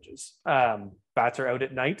challenges. Bats are out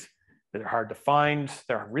at night. They're hard to find.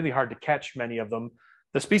 They're really hard to catch, many of them.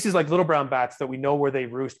 The species like little brown bats that we know where they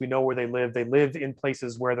roost, we know where they live. They live in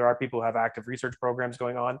places where there are people who have active research programs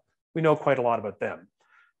going on. We know quite a lot about them.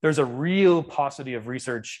 There's a real paucity of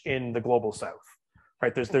research in the global south.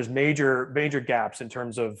 Right, there's major gaps in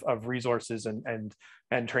terms of resources and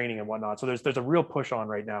training and whatnot. So there's a real push on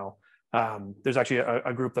right now. There's actually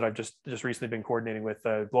a group that I've just recently been coordinating with,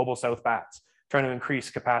 Global South Bats, trying to increase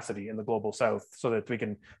capacity in the global south so that we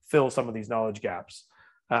can fill some of these knowledge gaps.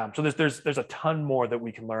 So there's a ton more that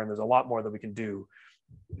we can learn. There's a lot more that we can do.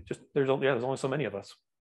 Just there's only so many of us.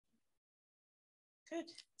 Good.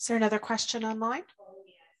 Is there another question online?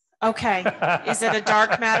 Okay. Is it a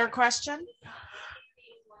dark matter question?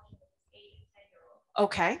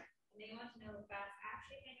 Okay. They want to know if bats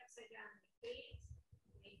actually hang upside down in the cage.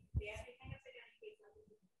 They actually hang upside down in the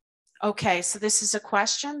cage. Okay, so this is a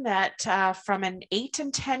question that from an 8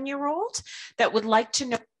 and 10-year-old that would like to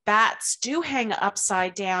know if bats do hang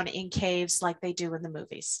upside down in caves like they do in the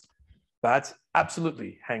movies. Bats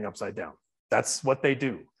absolutely hang upside down. That's what they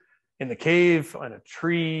do. In the cave, on a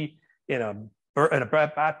tree, in a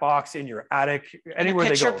bat box, in your attic, anywhere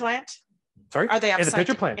they go. Pitcher plant? Sorry? Are they upside in the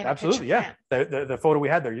pitcher plant? Absolutely, pitcher yeah. The photo we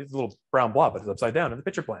had there, it's a little brown blob, but it's upside down in the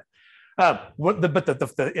pitcher plant.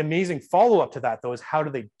 The amazing follow-up to that, though, is how do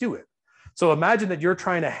they do it? So imagine that you're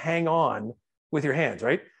trying to hang on with your hands,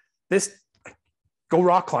 right? Go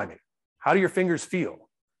rock climbing. How do your fingers feel?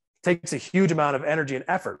 It takes a huge amount of energy and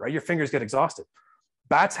effort, right? Your fingers get exhausted.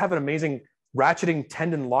 Bats have an amazing ratcheting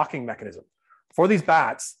tendon locking mechanism. For these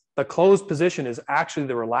bats, the closed position is actually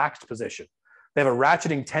the relaxed position. They have a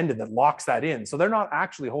ratcheting tendon that locks that in. So they're not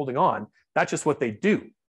actually holding on. That's just what they do.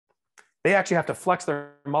 They actually have to flex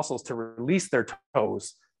their muscles to release their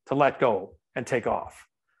toes to let go and take off.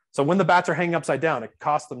 So when the bats are hanging upside down, it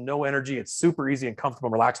costs them no energy. It's super easy and comfortable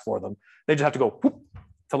and relaxed for them. They just have to go whoop,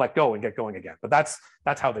 to let go and get going again. But that's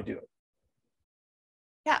how they do it.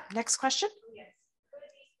 Yeah, next question. Yes. Could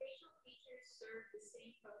these facial features serve the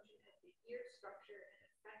same function as the ear structure and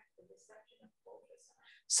affect the reception of ultrasound?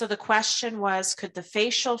 So the question was, could the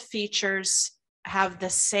facial features have the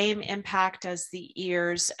same impact as the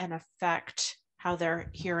ears and affect how they're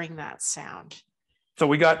hearing that sound? So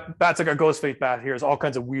we got bats like our ghost-faced bat here. There's all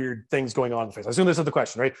kinds of weird things going on in the face. I assume this is the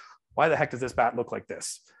question, right? Why the heck does this bat look like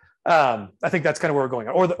this? I think that's kind of where we're going,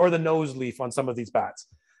 or the nose leaf on some of these bats.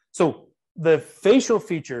 So the facial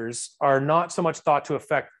features are not so much thought to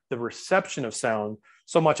affect the reception of sound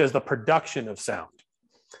so much as the production of sound.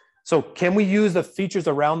 So can we use the features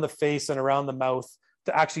around the face and around the mouth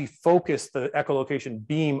to actually focus the echolocation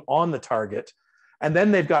beam on the target? And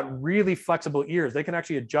then they've got really flexible ears. They can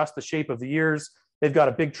actually adjust the shape of the ears. They've got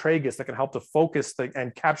a big tragus that can help to focus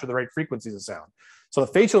and capture the right frequencies of sound. So the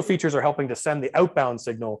facial features are helping to send the outbound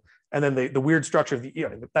signal, and then the weird structure of the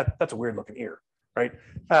ear, that's a weird looking ear, right?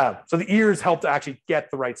 So the ears help to actually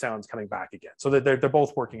get the right sounds coming back again. So they're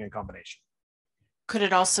both working in combination. Could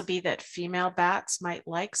it also be that female bats might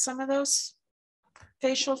like some of those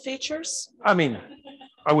facial features? I mean,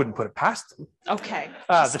 I wouldn't put it past them. Okay.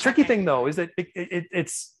 The tricky thing though is that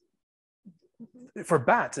it's for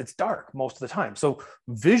bats, it's dark most of the time. So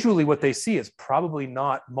visually what they see is probably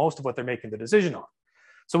not most of what they're making the decision on.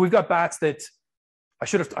 So we've got bats that I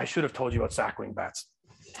should have told you about sackwing bats.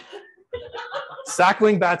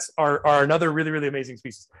 Sackwing bats are another really, really amazing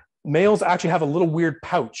species. Males actually have a little weird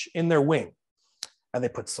pouch in their wing, and they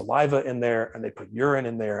put saliva in there, and they put urine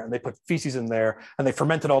in there, and they put feces in there, and they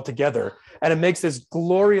ferment it all together. And it makes this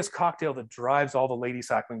glorious cocktail that drives all the lady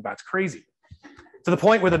sackwing bats crazy. To the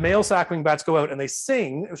point where the male sackwing bats go out and they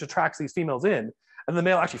sing, which attracts these females in, and the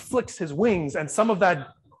male actually flicks his wings, and some of that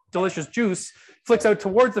delicious juice flicks out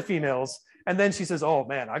towards the females. And then she says, oh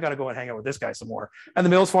man, I got to go and hang out with this guy some more. And the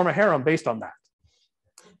males form a harem based on that.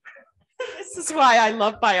 This is why I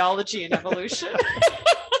love biology and evolution.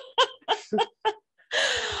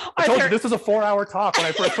 I told you this was a 4-hour talk when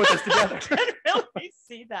I first put this together. I can really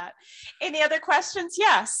see that. Any other questions?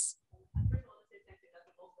 Yes.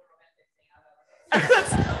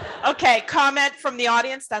 Okay, comment from the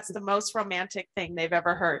audience. That's the most romantic thing they've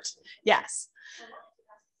ever heard. Yes.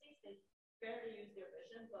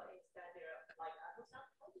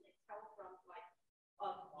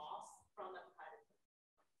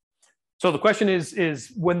 So the question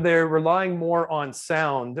is when they're relying more on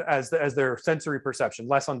sound as their sensory perception,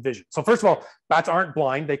 less on vision. So first of all, bats aren't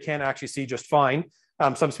blind. They can actually see just fine.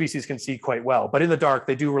 Some species can see quite well, but in the dark,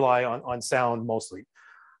 they do rely on sound mostly.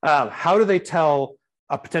 How do they tell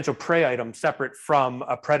a potential prey item separate from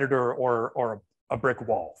a predator or a brick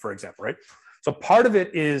wall, for example, right? So part of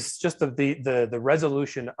it is just the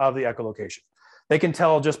resolution of the echolocation. They can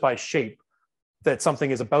tell just by shape that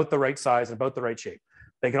something is about the right size and about the right shape.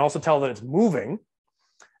 They can also tell that it's moving.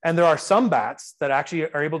 And there are some bats that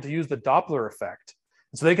actually are able to use the Doppler effect.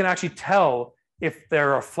 So they can actually tell if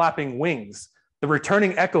there are flapping wings. The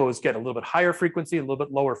returning echoes get a little bit higher frequency, a little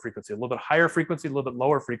bit lower frequency, a little bit higher frequency, a little bit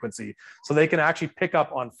lower frequency. So they can actually pick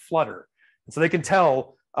up on flutter. And so they can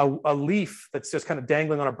tell a leaf that's just kind of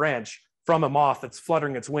dangling on a branch from a moth that's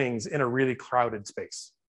fluttering its wings in a really crowded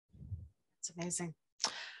space. That's amazing.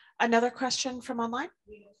 Another question from online?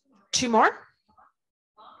 2 more?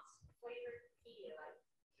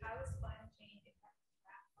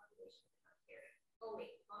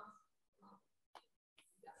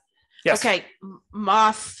 Yes. Okay,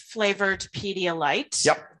 moth flavored Pedialyte.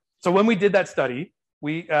 Yep. So when we did that study,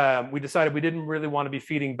 we decided we didn't really want to be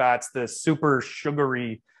feeding bats the super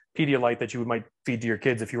sugary Pedialyte that you might feed to your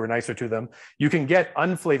kids if you were nicer to them. You can get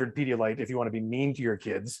unflavored Pedialyte if you want to be mean to your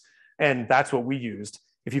kids, and that's what we used.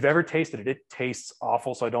 If you've ever tasted it, it tastes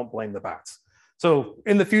awful, so I don't blame the bats. So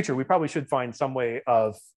in the future, we probably should find some way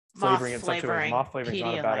of flavoring it in such a way. Moth flavoring is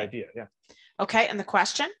not a bad idea. Yeah. Okay, and the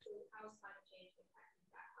question?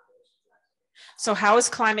 So how is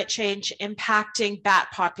climate change impacting bat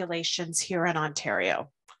populations here in Ontario?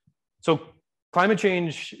 So climate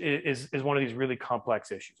change is one of these really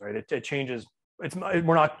complex issues, right? It changes.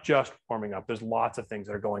 We're not just warming up. There's lots of things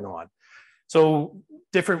that are going on. So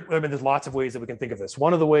there's lots of ways that we can think of this.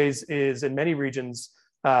 One of the ways is in many regions,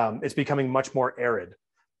 it's becoming much more arid.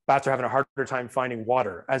 Bats are having a harder time finding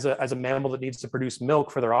water. As a mammal that needs to produce milk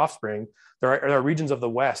for their offspring, there are regions of the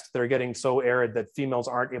West that are getting so arid that females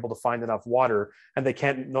aren't able to find enough water, and they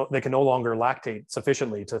can no longer lactate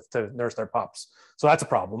sufficiently to nurse their pups. So that's a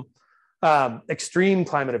problem. Extreme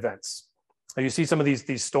climate events. You see some of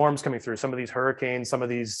these storms coming through, some of these hurricanes, some of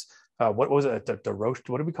these what was it? The Roche,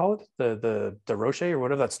 what did we call it? The Roche or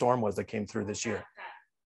whatever that storm was that came through this year.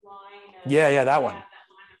 Yeah, that one.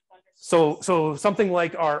 So something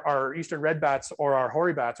like our eastern red bats or our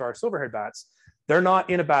hoary bats or our silverhead bats, they're not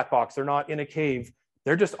in a bat box, they're not in a cave,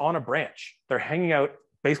 they're just on a branch. They're hanging out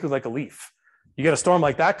basically like a leaf. You get a storm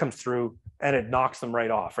like that comes through and it knocks them right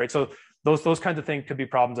off, right? So those kinds of things could be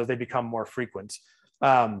problems as they become more frequent.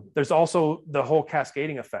 There's also the whole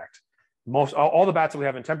cascading effect. All the bats that we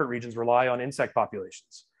have in temperate regions rely on insect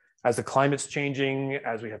populations. As the climate's changing,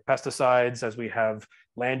 as we have pesticides, as we have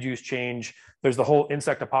land use change, there's the whole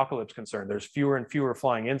insect apocalypse concern. There's fewer and fewer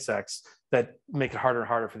flying insects that make it harder and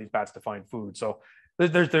harder for these bats to find food. So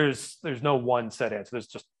there's no one set answer.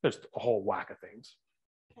 There's a whole whack of things.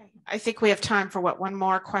 Okay. I think we have time for one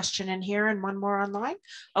more question in here and one more online.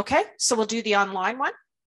 Okay, so we'll do the online one.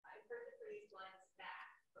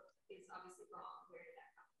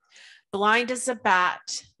 Blind as a bat,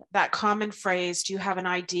 that common phrase, do you have an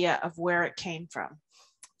idea of where it came from?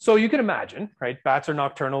 So you can imagine, right? Bats are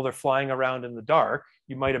nocturnal, they're flying around in the dark.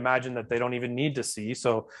 You might imagine that they don't even need to see.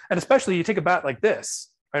 So, and especially you take a bat like this,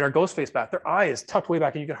 right? Our ghost-faced bat, their eye is tucked way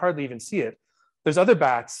back and you can hardly even see it. There's other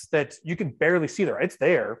bats that you can barely see there. It's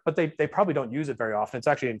there, but they probably don't use it very often. It's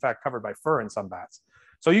actually, in fact, covered by fur in some bats.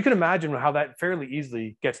 So you can imagine how that fairly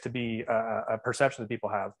easily gets to be a perception that people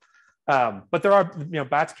have. But there are,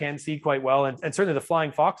 bats can see quite well, and certainly the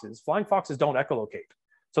flying foxes don't echolocate.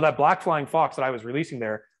 So that black flying fox that I was releasing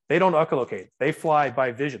there, they don't echolocate. They fly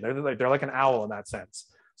by vision. They're like an owl in that sense.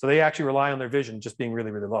 So they actually rely on their vision just being really,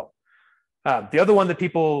 really low. The other one that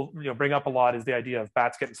people bring up a lot is the idea of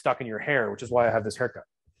bats getting stuck in your hair, which is why I have this haircut.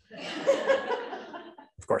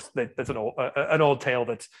 Of course, that's an old tale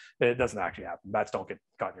that it doesn't actually happen. Bats don't get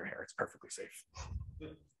caught in your hair. It's perfectly safe.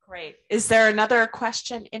 Great. Is there another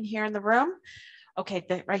question in here in the room? Okay,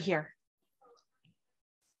 right here.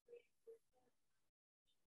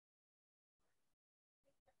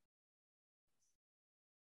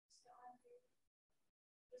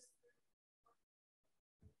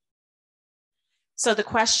 So the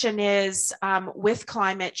question is, with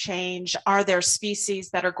climate change, are there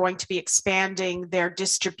species that are going to be expanding their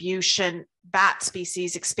distribution, bat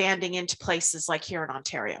species expanding into places like here in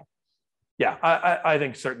Ontario? Yeah, I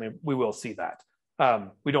think certainly we will see that.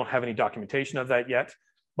 We don't have any documentation of that yet,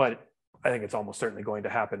 but I think it's almost certainly going to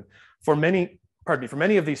happen. For many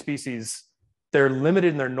of these species, they're limited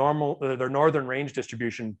in their northern range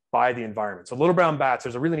distribution by the environment. So little brown bats,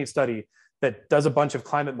 there's a really neat study that does a bunch of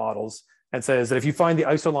climate models and says that if you find the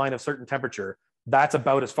isoline of certain temperature, that's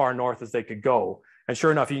about as far north as they could go. And sure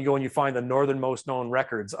enough, you can go and you find the northernmost known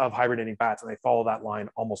records of hibernating bats, and they follow that line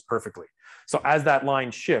almost perfectly. So as that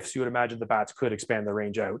line shifts, you would imagine the bats could expand their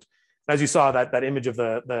range out. As you saw that image of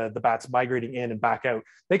the bats migrating in and back out,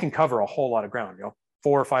 they can cover a whole lot of ground.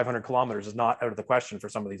 400 or 500 kilometers is not out of the question for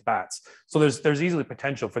some of these bats. So there's easily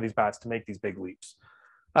potential for these bats to make these big leaps.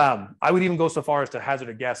 I would even go so far as to hazard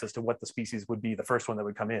a guess as to what the species would be, the first one that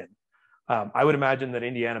would come in. I would imagine that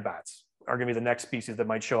Indiana bats are going to be the next species that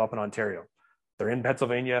might show up in Ontario. They're in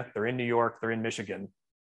Pennsylvania, they're in New York, they're in Michigan.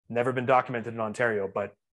 Never been documented in Ontario,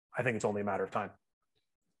 but I think it's only a matter of time.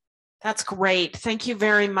 That's great. Thank you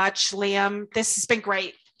very much, Liam. This has been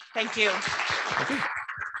great. Thank you. Thank you.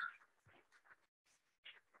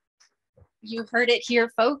 You heard it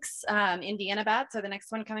here, folks. Indiana bats are the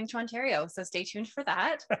next one coming to Ontario, so stay tuned for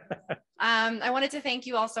that. I wanted to thank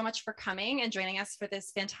you all so much for coming and joining us for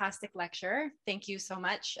this fantastic lecture. Thank you so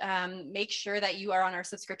much. Make sure that you are on our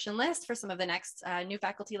subscription list for some of the next new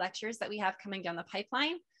faculty lectures that we have coming down the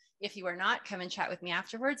pipeline. If you are not, come and chat with me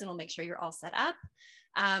afterwards and we'll make sure you're all set up.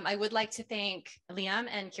 I would like to thank Liam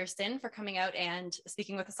and Kirsten for coming out and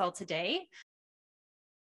speaking with us all today.